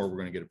shield him, or we're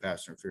going to get a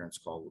pass interference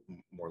call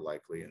more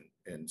likely.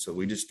 And so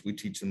we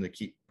teach them to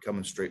keep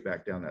coming straight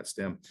back down that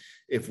stem.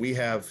 If we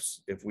have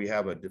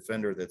a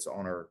defender that's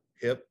on our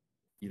hip,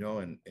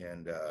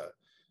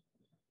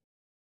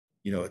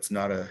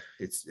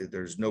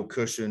 there's no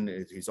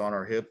cushion, he's on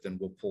our hip, then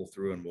we'll pull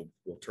through and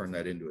we'll turn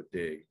that into a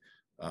dig.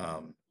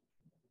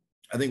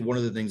 I think one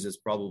of the things that's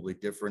probably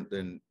different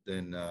than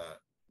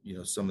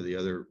some of the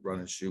other run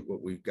and shoot,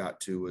 what we've got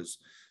to is,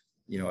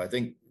 I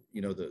think,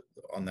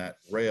 on that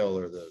rail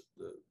or the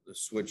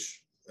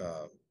switch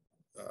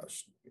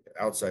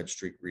outside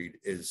streak read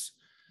is,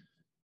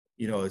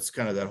 it's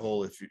kind of that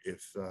whole, if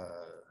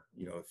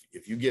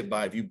you get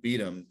by, if you beat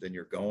them, then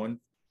you're going.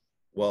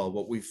 Well,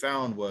 what we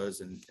found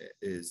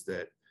is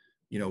that,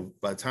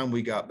 by the time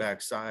we got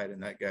backside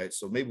and that guy,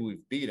 so maybe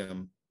we've beat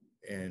him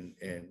and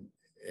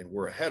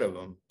we're ahead of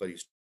him, but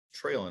he's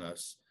trailing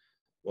us.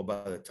 Well,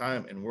 by the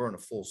time, and we're in a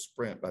full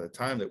sprint, by the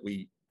time that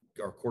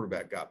our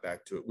quarterback got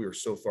back to it, we were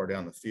so far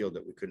down the field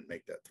that we couldn't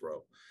make that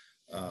throw.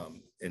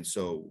 And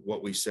so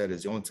what we said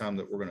is the only time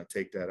that we're going to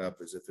take that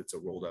up is if it's a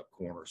rolled up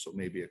corner. So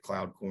maybe a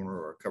cloud corner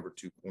or a cover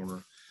 2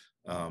 corner,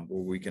 where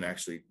we can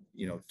actually,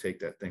 take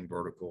that thing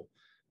vertical,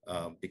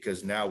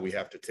 because now we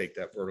have to take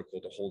that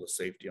vertical to hold a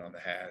safety on the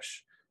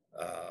hash,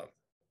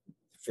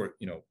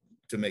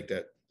 to make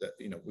that,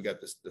 we got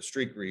the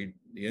streak read,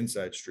 the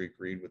inside streak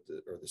read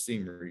or the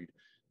seam read.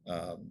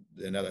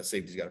 And now that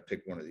safety's got to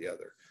pick one or the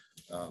other.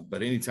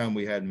 But anytime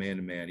we had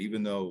man-to-man,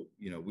 even though,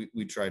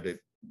 we tried to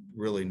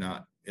really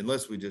not,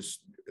 unless it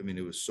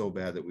was so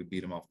bad that we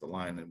beat them off the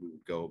line, then we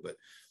would go. But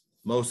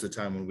most of the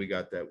time when we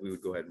got that, we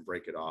would go ahead and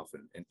break it off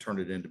and turn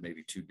it into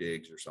maybe 2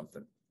 digs or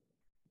something.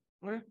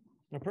 Okay.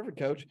 No, perfect,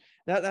 Coach.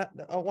 That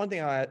one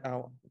thing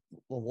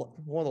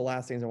one of the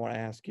last things I want to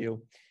ask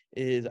you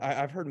is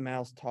I've heard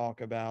Mouse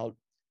talk about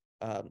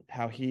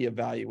how he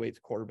evaluates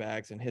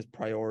quarterbacks and his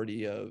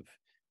priority of,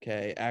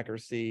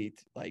 accuracy,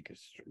 like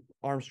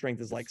arm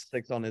strength is like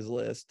 6 on his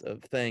list of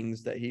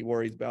things that he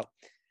worries about.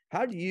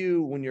 How do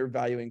you, when you're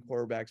evaluating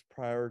quarterbacks,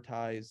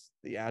 prioritize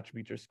the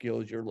attributes or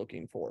skills you're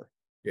looking for?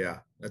 Yeah,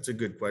 that's a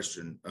good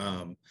question.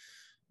 When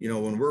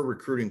we're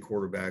recruiting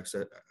quarterbacks,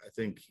 I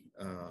think,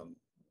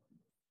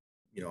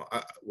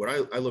 what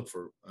I look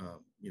for,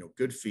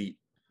 good feet.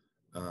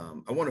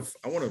 I want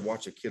to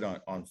watch a kid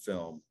on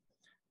film,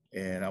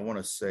 and I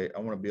want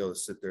to be able to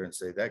sit there and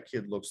say, that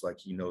kid looks like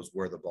he knows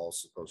where the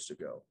ball's supposed to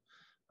go.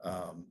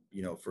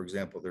 For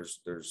example,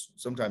 there's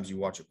sometimes you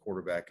watch a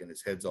quarterback and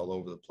his head's all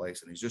over the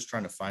place and he's just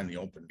trying to find the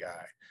open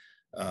guy.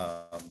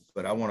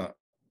 But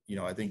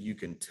I think you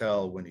can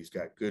tell when he's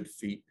got good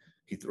feet,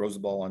 he throws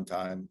the ball on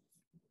time.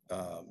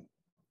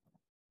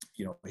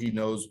 He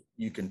knows,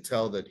 you can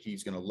tell that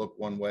he's going to look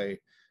one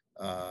way.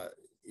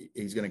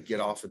 He's going to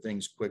get off of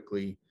things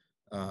quickly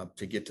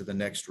to get to the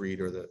next read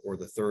or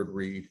the third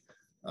read.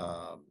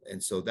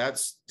 And so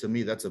that's, to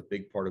me, that's a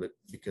big part of it,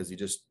 because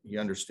he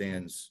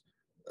understands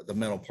the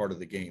mental part of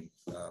the game.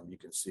 You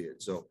can see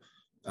it. So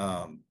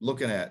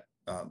looking at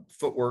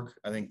footwork,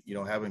 I think,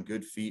 having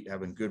good feet,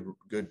 having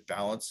good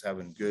balance,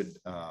 having good,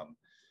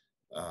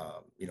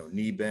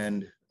 knee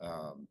bend,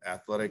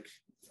 athletic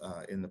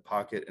in the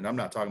pocket. And I'm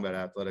not talking about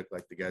athletic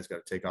like the guy's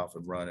got to take off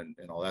and run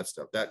and all that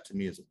stuff. That to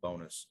me is a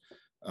bonus.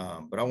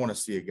 But I want to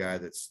see a guy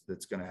that's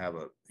going to have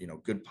a,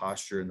 good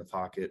posture in the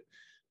pocket,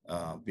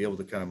 be able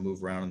to kind of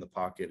move around in the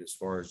pocket as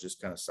far as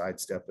just kind of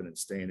sidestepping and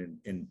staying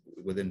in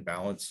within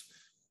balance.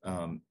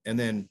 And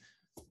then,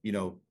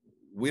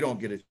 we don't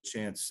get a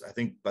chance. I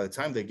think by the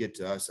time they get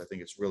to us, I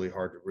think it's really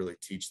hard to really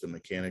teach the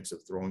mechanics of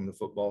throwing the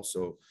football.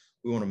 So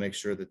we want to make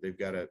sure that they've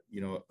got a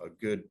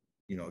good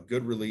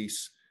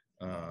release,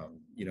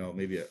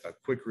 maybe a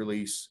quick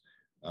release.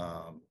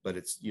 But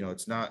it's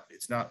not,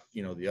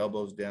 the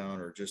elbows down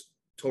or just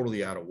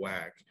totally out of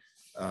whack.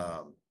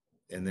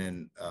 And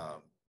then,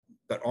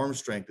 but arm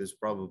strength is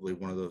probably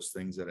one of those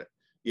things that,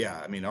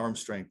 arm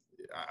strength,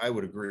 I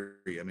would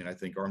agree. I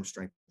think arm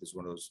strength is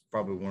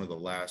probably one of the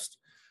last,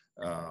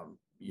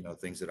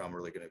 things that I'm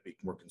really going to be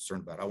more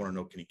concerned about. I want to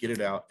know, can he get it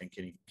out, and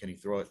can he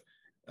throw it?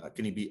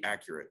 Can he be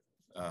accurate?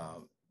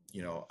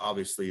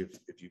 Obviously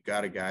if you've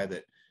got a guy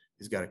that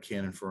has got a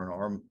cannon for an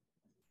arm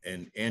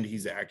and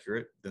he's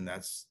accurate, then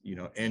that's,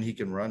 and he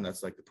can run,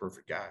 that's like the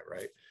perfect guy.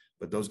 Right.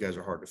 But those guys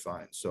are hard to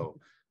find. So,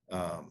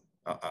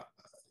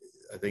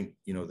 I think,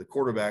 the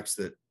quarterbacks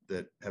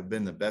that have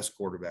been the best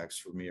quarterbacks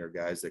for me are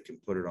guys that can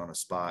put it on a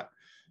spot,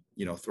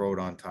 throw it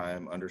on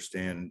time,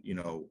 understand,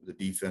 the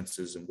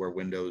defenses and where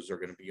windows are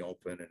going to be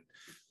open.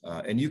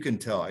 And you can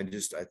tell, I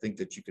think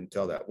that you can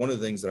tell that. One of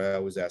the things that I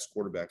always ask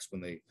quarterbacks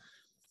when they,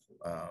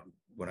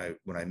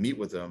 when I meet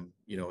with them,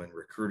 in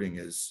recruiting,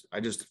 is I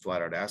just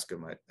flat out ask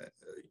them,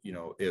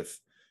 if,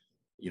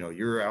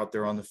 you're out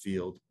there on the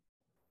field,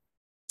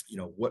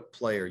 what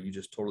play are you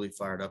just totally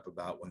fired up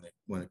about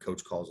when a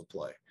coach calls a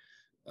play?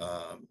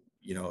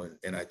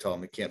 And I tell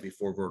them it can't be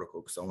 4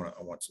 vertical, because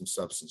I want some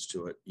substance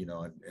to it,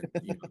 and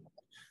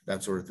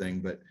that sort of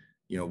thing. But,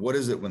 what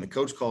is it when the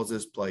coach calls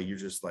this play, you're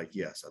just like,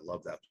 yes, I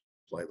love that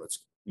play.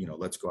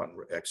 Let's go out and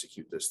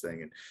execute this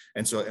thing.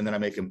 And then I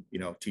make them,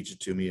 teach it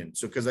to me. And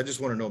so, cause I just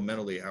want to know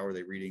mentally, how are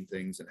they reading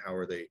things, and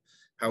how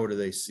do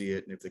they see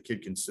it? And if the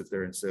kid can sit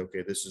there and say,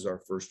 okay, this is our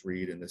first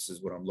read, and this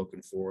is what I'm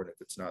looking for. And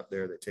if it's not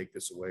there, they take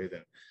this away,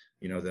 then,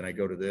 then I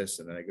go to this,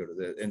 and then I go to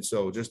this. And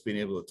so just being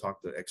able to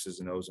talk to X's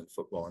and O's in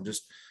football, and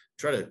just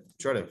try to,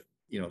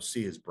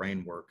 see his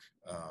brain work,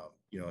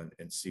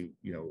 and see,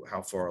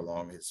 how far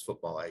along his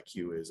football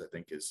IQ is, I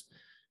think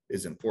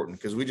is important.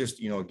 Cause we just,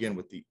 again,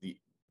 with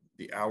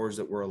the hours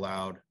that we're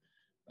allowed,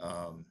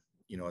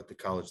 at the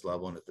college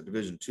level and at the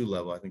Division II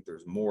level, I think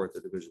there's more at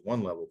the Division I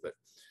level, but,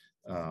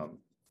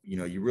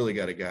 you really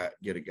got to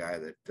get a guy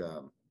that,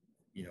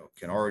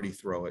 can already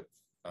throw it.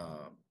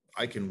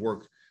 I can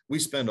work. We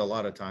spend a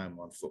lot of time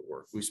on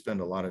footwork. We spend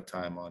a lot of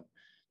time on,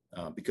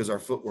 because our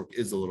footwork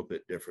is a little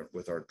bit different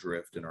with our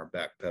drift and our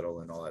back pedal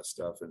and all that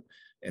stuff,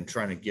 and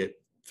trying to get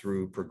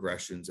through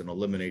progressions and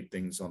eliminate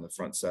things on the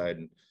front side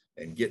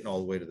and getting all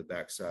the way to the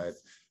back side.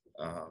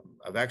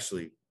 I've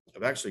actually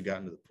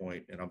gotten to the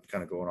point, and I'm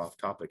kind of going off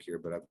topic here,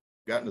 but I've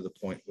gotten to the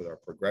point with our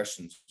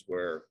progressions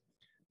where,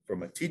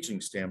 from a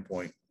teaching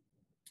standpoint,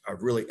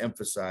 I've really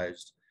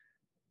emphasized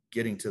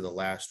getting to the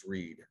last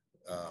read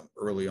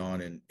early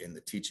on in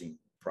the teaching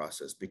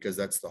process, because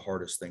that's the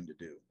hardest thing to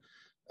do.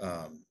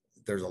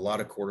 There's a lot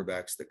of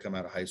quarterbacks that come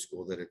out of high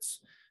school that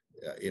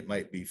it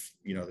might be,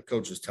 the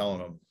coach is telling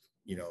them,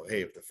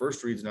 hey, if the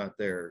first read's not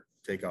there,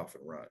 take off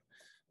and run.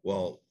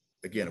 Well,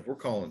 again, if we're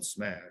calling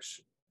smash,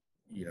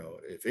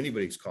 if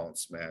anybody's calling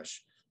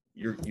smash,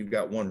 you've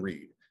got one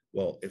read.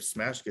 Well, if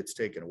smash gets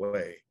taken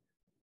away,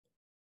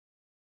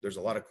 there's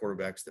a lot of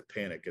quarterbacks that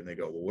panic and they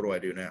go, well, what do I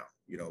do now?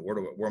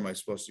 Where am I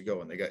supposed to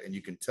go? And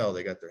you can tell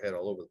they got their head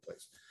all over the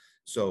place.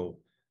 So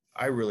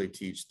I really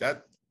teach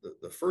that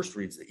the first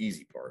read's the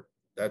easy part.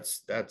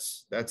 That's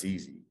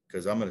easy,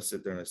 because I'm going to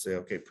sit there and I say,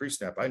 okay,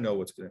 pre-snap, I know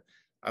what's going to,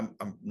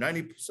 I'm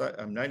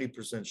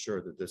 90%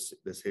 sure that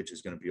this hitch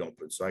is going to be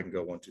open, so I can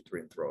go 1, 2,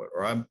 3 and throw it.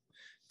 Or I'm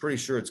pretty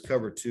sure it's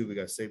cover 2. We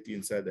got safety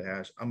inside the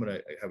hash. I'm going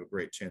to have a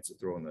great chance of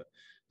throwing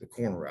the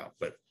corner out.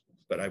 But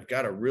I've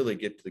got to really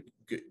get to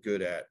the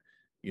good at,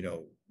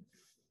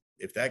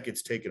 if that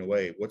gets taken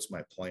away, what's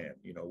my plan?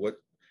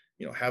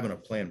 Having a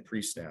plan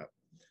pre-snap.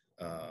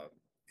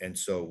 And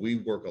so we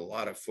work a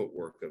lot of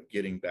footwork of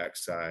getting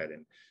backside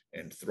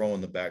and throwing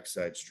the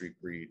backside streak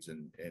reads.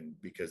 And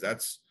because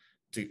that's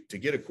to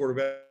get a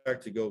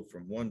quarterback to go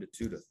from 1 to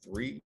 2 to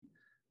 3,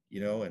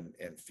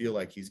 and feel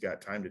like he's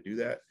got time to do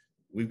that.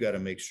 We've got to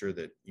make sure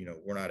that,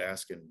 we're not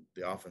asking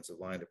the offensive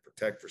line to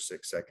protect for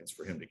 6 seconds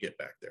for him to get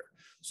back there.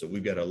 So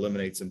we've got to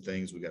eliminate some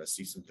things. We got to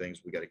see some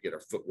things. We got to get our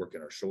footwork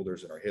and our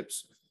shoulders and our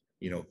hips,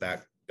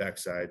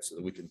 backside, so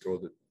that we can throw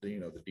the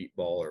deep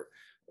ball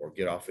or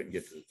get off it and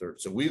get to the third.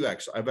 So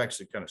I've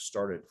actually kind of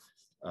started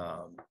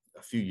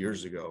a few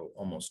years ago,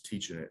 almost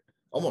teaching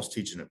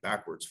it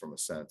backwards, from a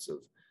sense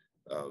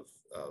of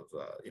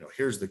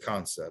here's the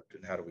concept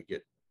and how do we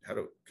get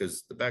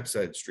because the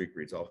backside streak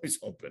read's always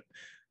open.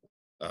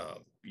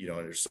 And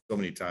there's so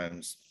many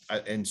times.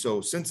 And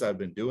so since I've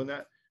been doing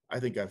that, I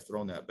think I've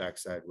thrown that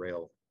backside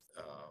rail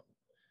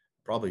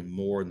probably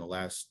more in the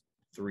last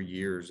 3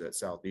 years at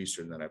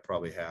Southeastern than I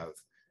probably have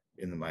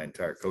in my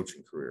entire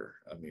coaching career.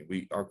 I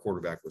mean, our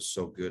quarterback was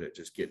so good at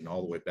just getting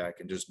all the way back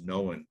and just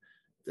knowing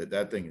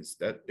that thing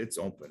it's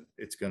open,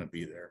 it's going to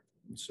be there.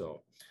 And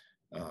so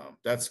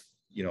that's,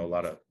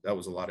 that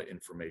was a lot of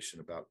information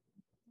about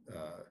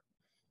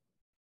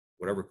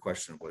whatever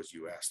question it was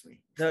you asked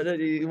me. No,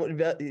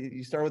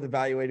 you start with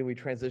evaluating, we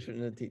transition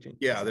into teaching.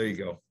 Yeah, there you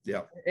go.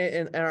 Yeah.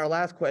 And our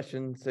last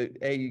question, so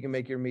you can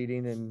make your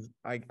meeting, and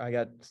I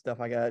got stuff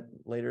I got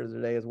later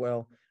today as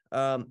well.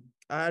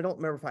 I don't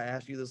remember if I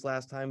asked you this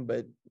last time,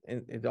 but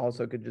it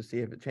also could just see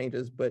if it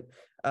changes. But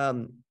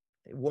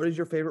what is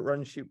your favorite run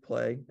and shoot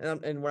play?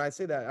 And when I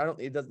say that,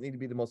 it doesn't need to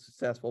be the most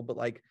successful, but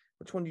like,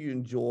 which one do you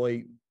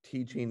enjoy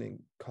teaching and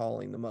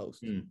calling the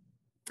most?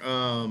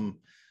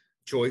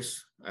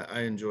 Choice.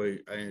 I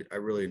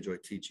really enjoy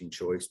teaching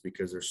choice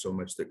because there's so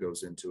much that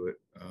goes into it.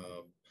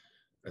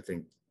 I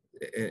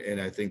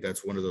think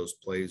that's one of those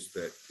plays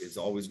that is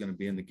always going to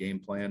be in the game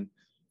plan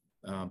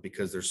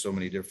because there's so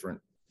many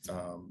different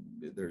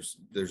there's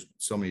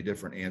so many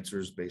different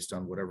answers based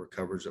on whatever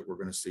coverage that we're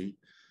going to see.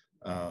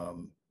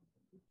 And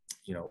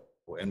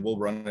we'll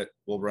run it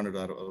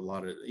out of a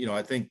lot of,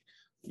 I think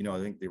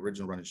the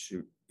original run and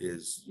shoot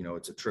is,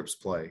 it's a trips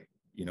play,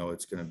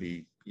 it's going to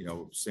be,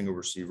 single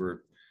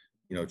receiver,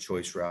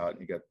 choice route, and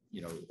you got,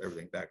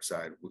 everything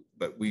backside,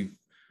 but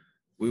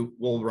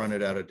we'll run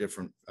it out of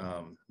different,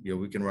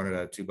 we can run it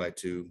out of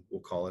 2x2.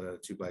 We'll call it out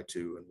of 2x2,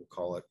 and we'll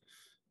call it,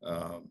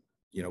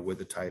 with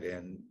the tight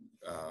end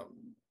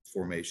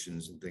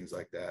formations and things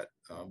like that,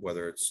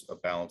 whether it's a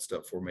balanced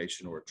up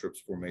formation or a trips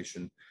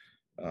formation.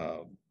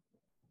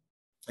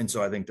 And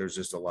so I think there's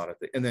just a lot of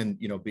things, and then,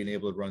 being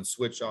able to run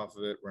switch off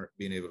of it,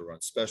 being able to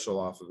run special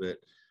off of it.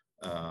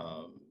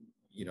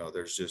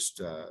 There's just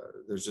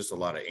a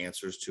lot of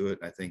answers to it.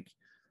 And I think,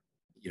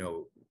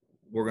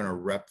 we're going to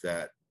rep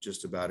that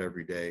just about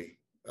every day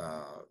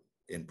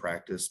in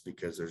practice,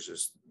 because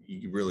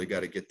you really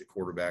got to get the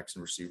quarterbacks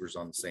and receivers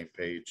on the same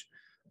page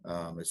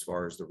as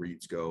far as the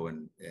reads go.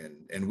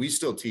 And we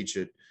still teach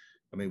it.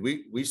 I mean,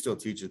 we still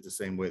teach it the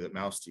same way that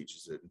Mouse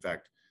teaches it. In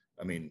fact,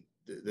 I mean,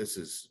 this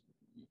is,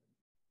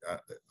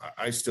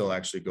 I still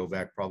actually go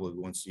back probably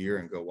once a year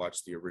and go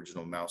watch the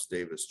original Mouse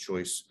Davis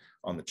choice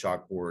on the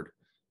chalkboard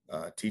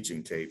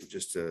teaching tape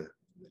just to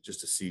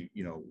see,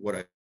 what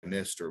I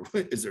missed, or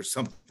is there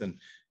something,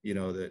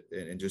 that,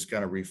 and just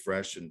kind of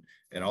refresh. And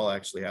I'll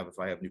actually have, if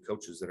I have new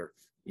coaches that are,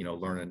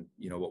 learning,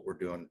 what we're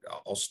doing,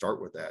 I'll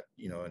start with that,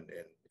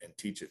 and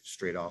teach it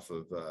straight off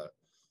of,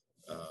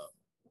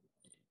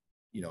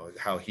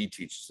 how he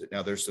teaches it.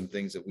 Now there's some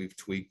things that we've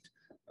tweaked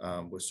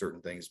with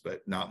certain things,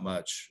 but not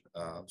much.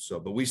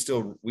 But we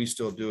still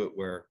do it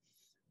where,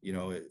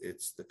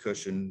 it's the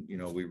cushion,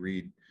 we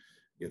read,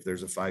 if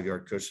there's a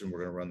 5-yard cushion, we're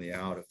going to run the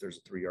out. If there's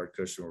a 3-yard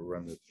cushion, we'll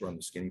run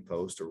the skinny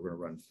post, or we're going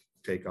to run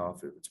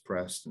takeoff if it's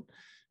pressed.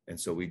 And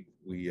so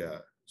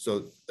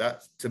so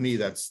that, to me,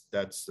 that's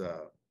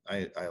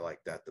I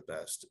like that the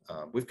best.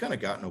 We've kind of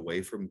gotten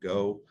away from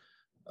go.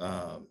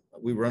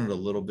 We run it a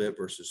little bit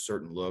versus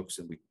certain looks,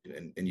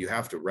 and you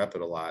have to rep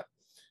it a lot.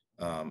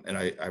 And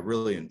I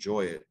really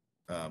enjoy it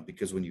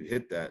because when you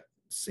hit that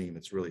seam,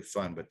 it's really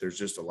fun. But there's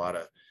just a lot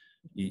of,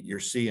 you're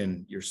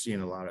seeing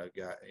a lot of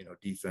guys,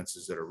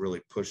 defenses that are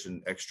really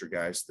pushing extra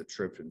guys to the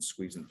trip and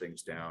squeezing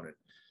things down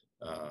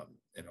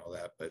and all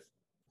that. But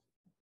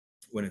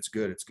when it's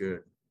good, it's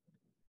good.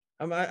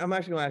 I'm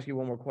actually going to ask you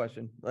one more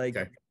question.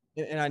 Okay.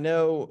 And I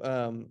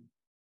know,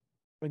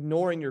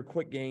 ignoring your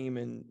quick game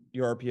and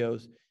your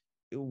RPOs,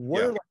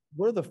 what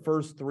are the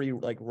first 3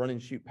 like run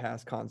and shoot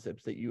pass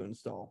concepts that you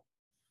install?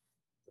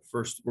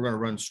 First, we're going to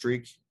run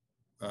streak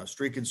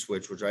and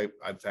switch, which I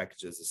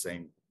package as the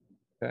same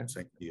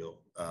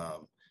deal.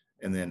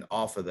 And then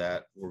off of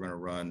that, we're going to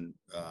run,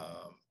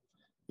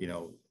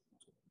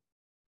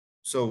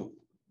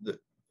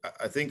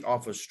 I think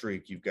off of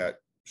streak, you've got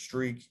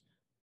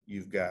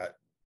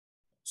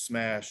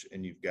smash,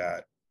 and you've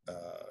got,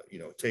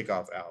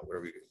 takeoff out,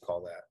 whatever you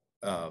call that.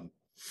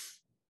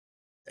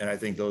 And I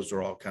think those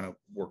are all kind of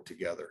work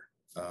together.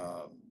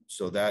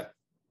 So that's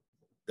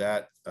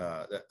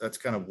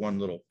kind of one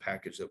little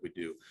package that we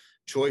do.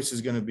 Choice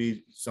is going to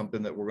be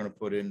something that we're going to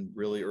put in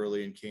really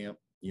early in camp,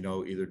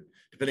 either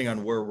depending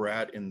on where we're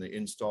at in the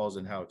installs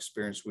and how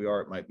experienced we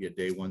are, it might be a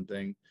day one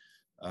thing.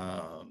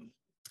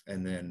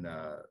 And then,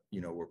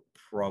 we're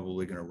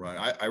probably going to run,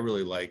 I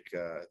really like,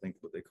 I think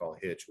what they call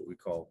hitch,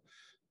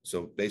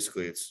 so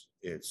basically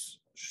it's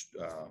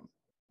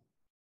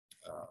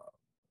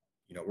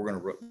we're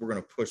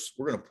going to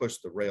push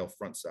the rail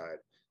front side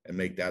and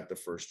make that the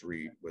first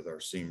read with our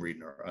seam read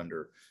and our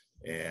under.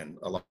 And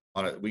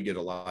we get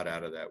a lot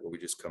out of that, where we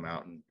just come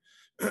out and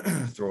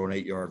throw an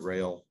 8-yard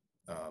rail.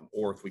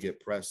 Or if we get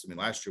pressed, I mean,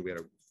 last year we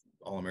had an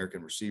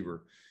All-American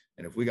receiver,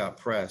 and if we got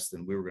pressed,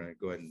 then we were going to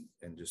go ahead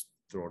and just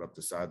throw it up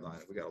the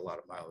sideline. We got a lot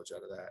of mileage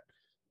out of that.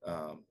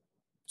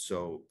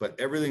 So, but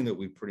everything that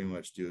we pretty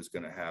much do is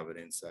going to have an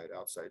inside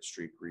outside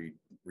streak read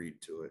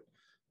to it,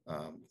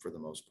 for the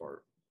most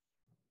part.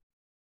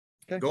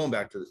 Okay. Going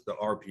back to the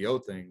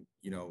RPO thing,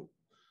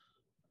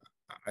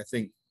 I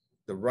think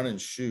the run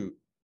and shoot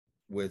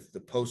with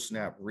the post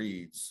snap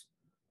reads,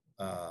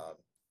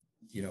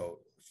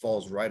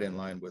 falls right in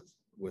line with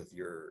with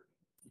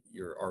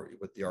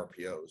the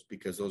RPOs,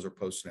 because those are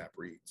post snap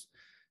reads.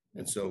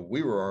 And so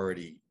we were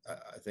already,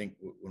 I think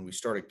when we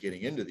started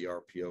getting into the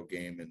RPO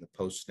game and the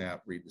post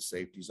snap, read the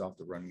safeties off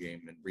the run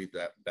game and read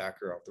that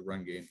backer off the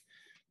run game.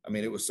 I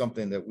mean, it was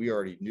something that we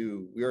already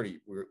knew. We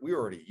were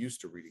already used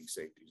to reading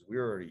safeties. We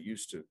were already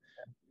used to,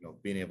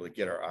 being able to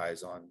get our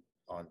eyes on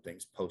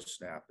things post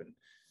snap.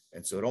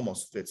 And so it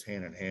almost fits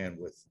hand in hand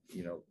with,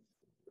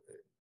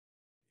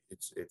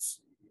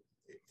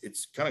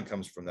 it's kind of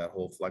comes from that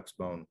whole flex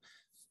bone,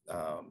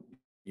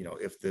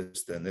 if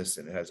this, then this,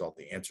 and it has all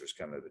the answers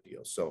kind of the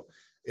deal. So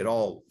it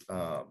all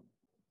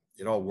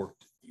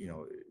worked,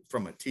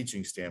 from a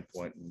teaching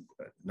standpoint and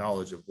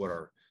knowledge of what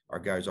our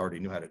guys already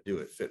knew how to do,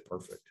 it fit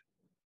perfect.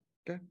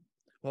 Okay.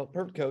 Well,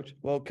 perfect, Coach.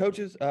 Well,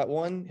 coaches,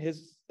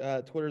 his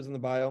Twitter's in the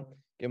bio.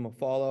 Give him a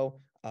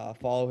follow.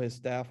 Follow his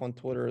staff on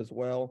Twitter as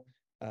well.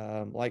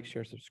 Like,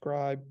 share,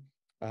 subscribe.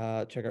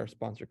 Check out our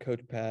sponsor,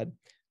 Coach Pad.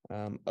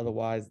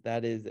 Otherwise,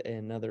 that is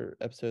another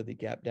episode of the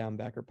Gap Down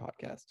Backer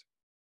podcast.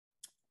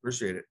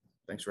 Appreciate it.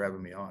 Thanks for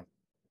having me on.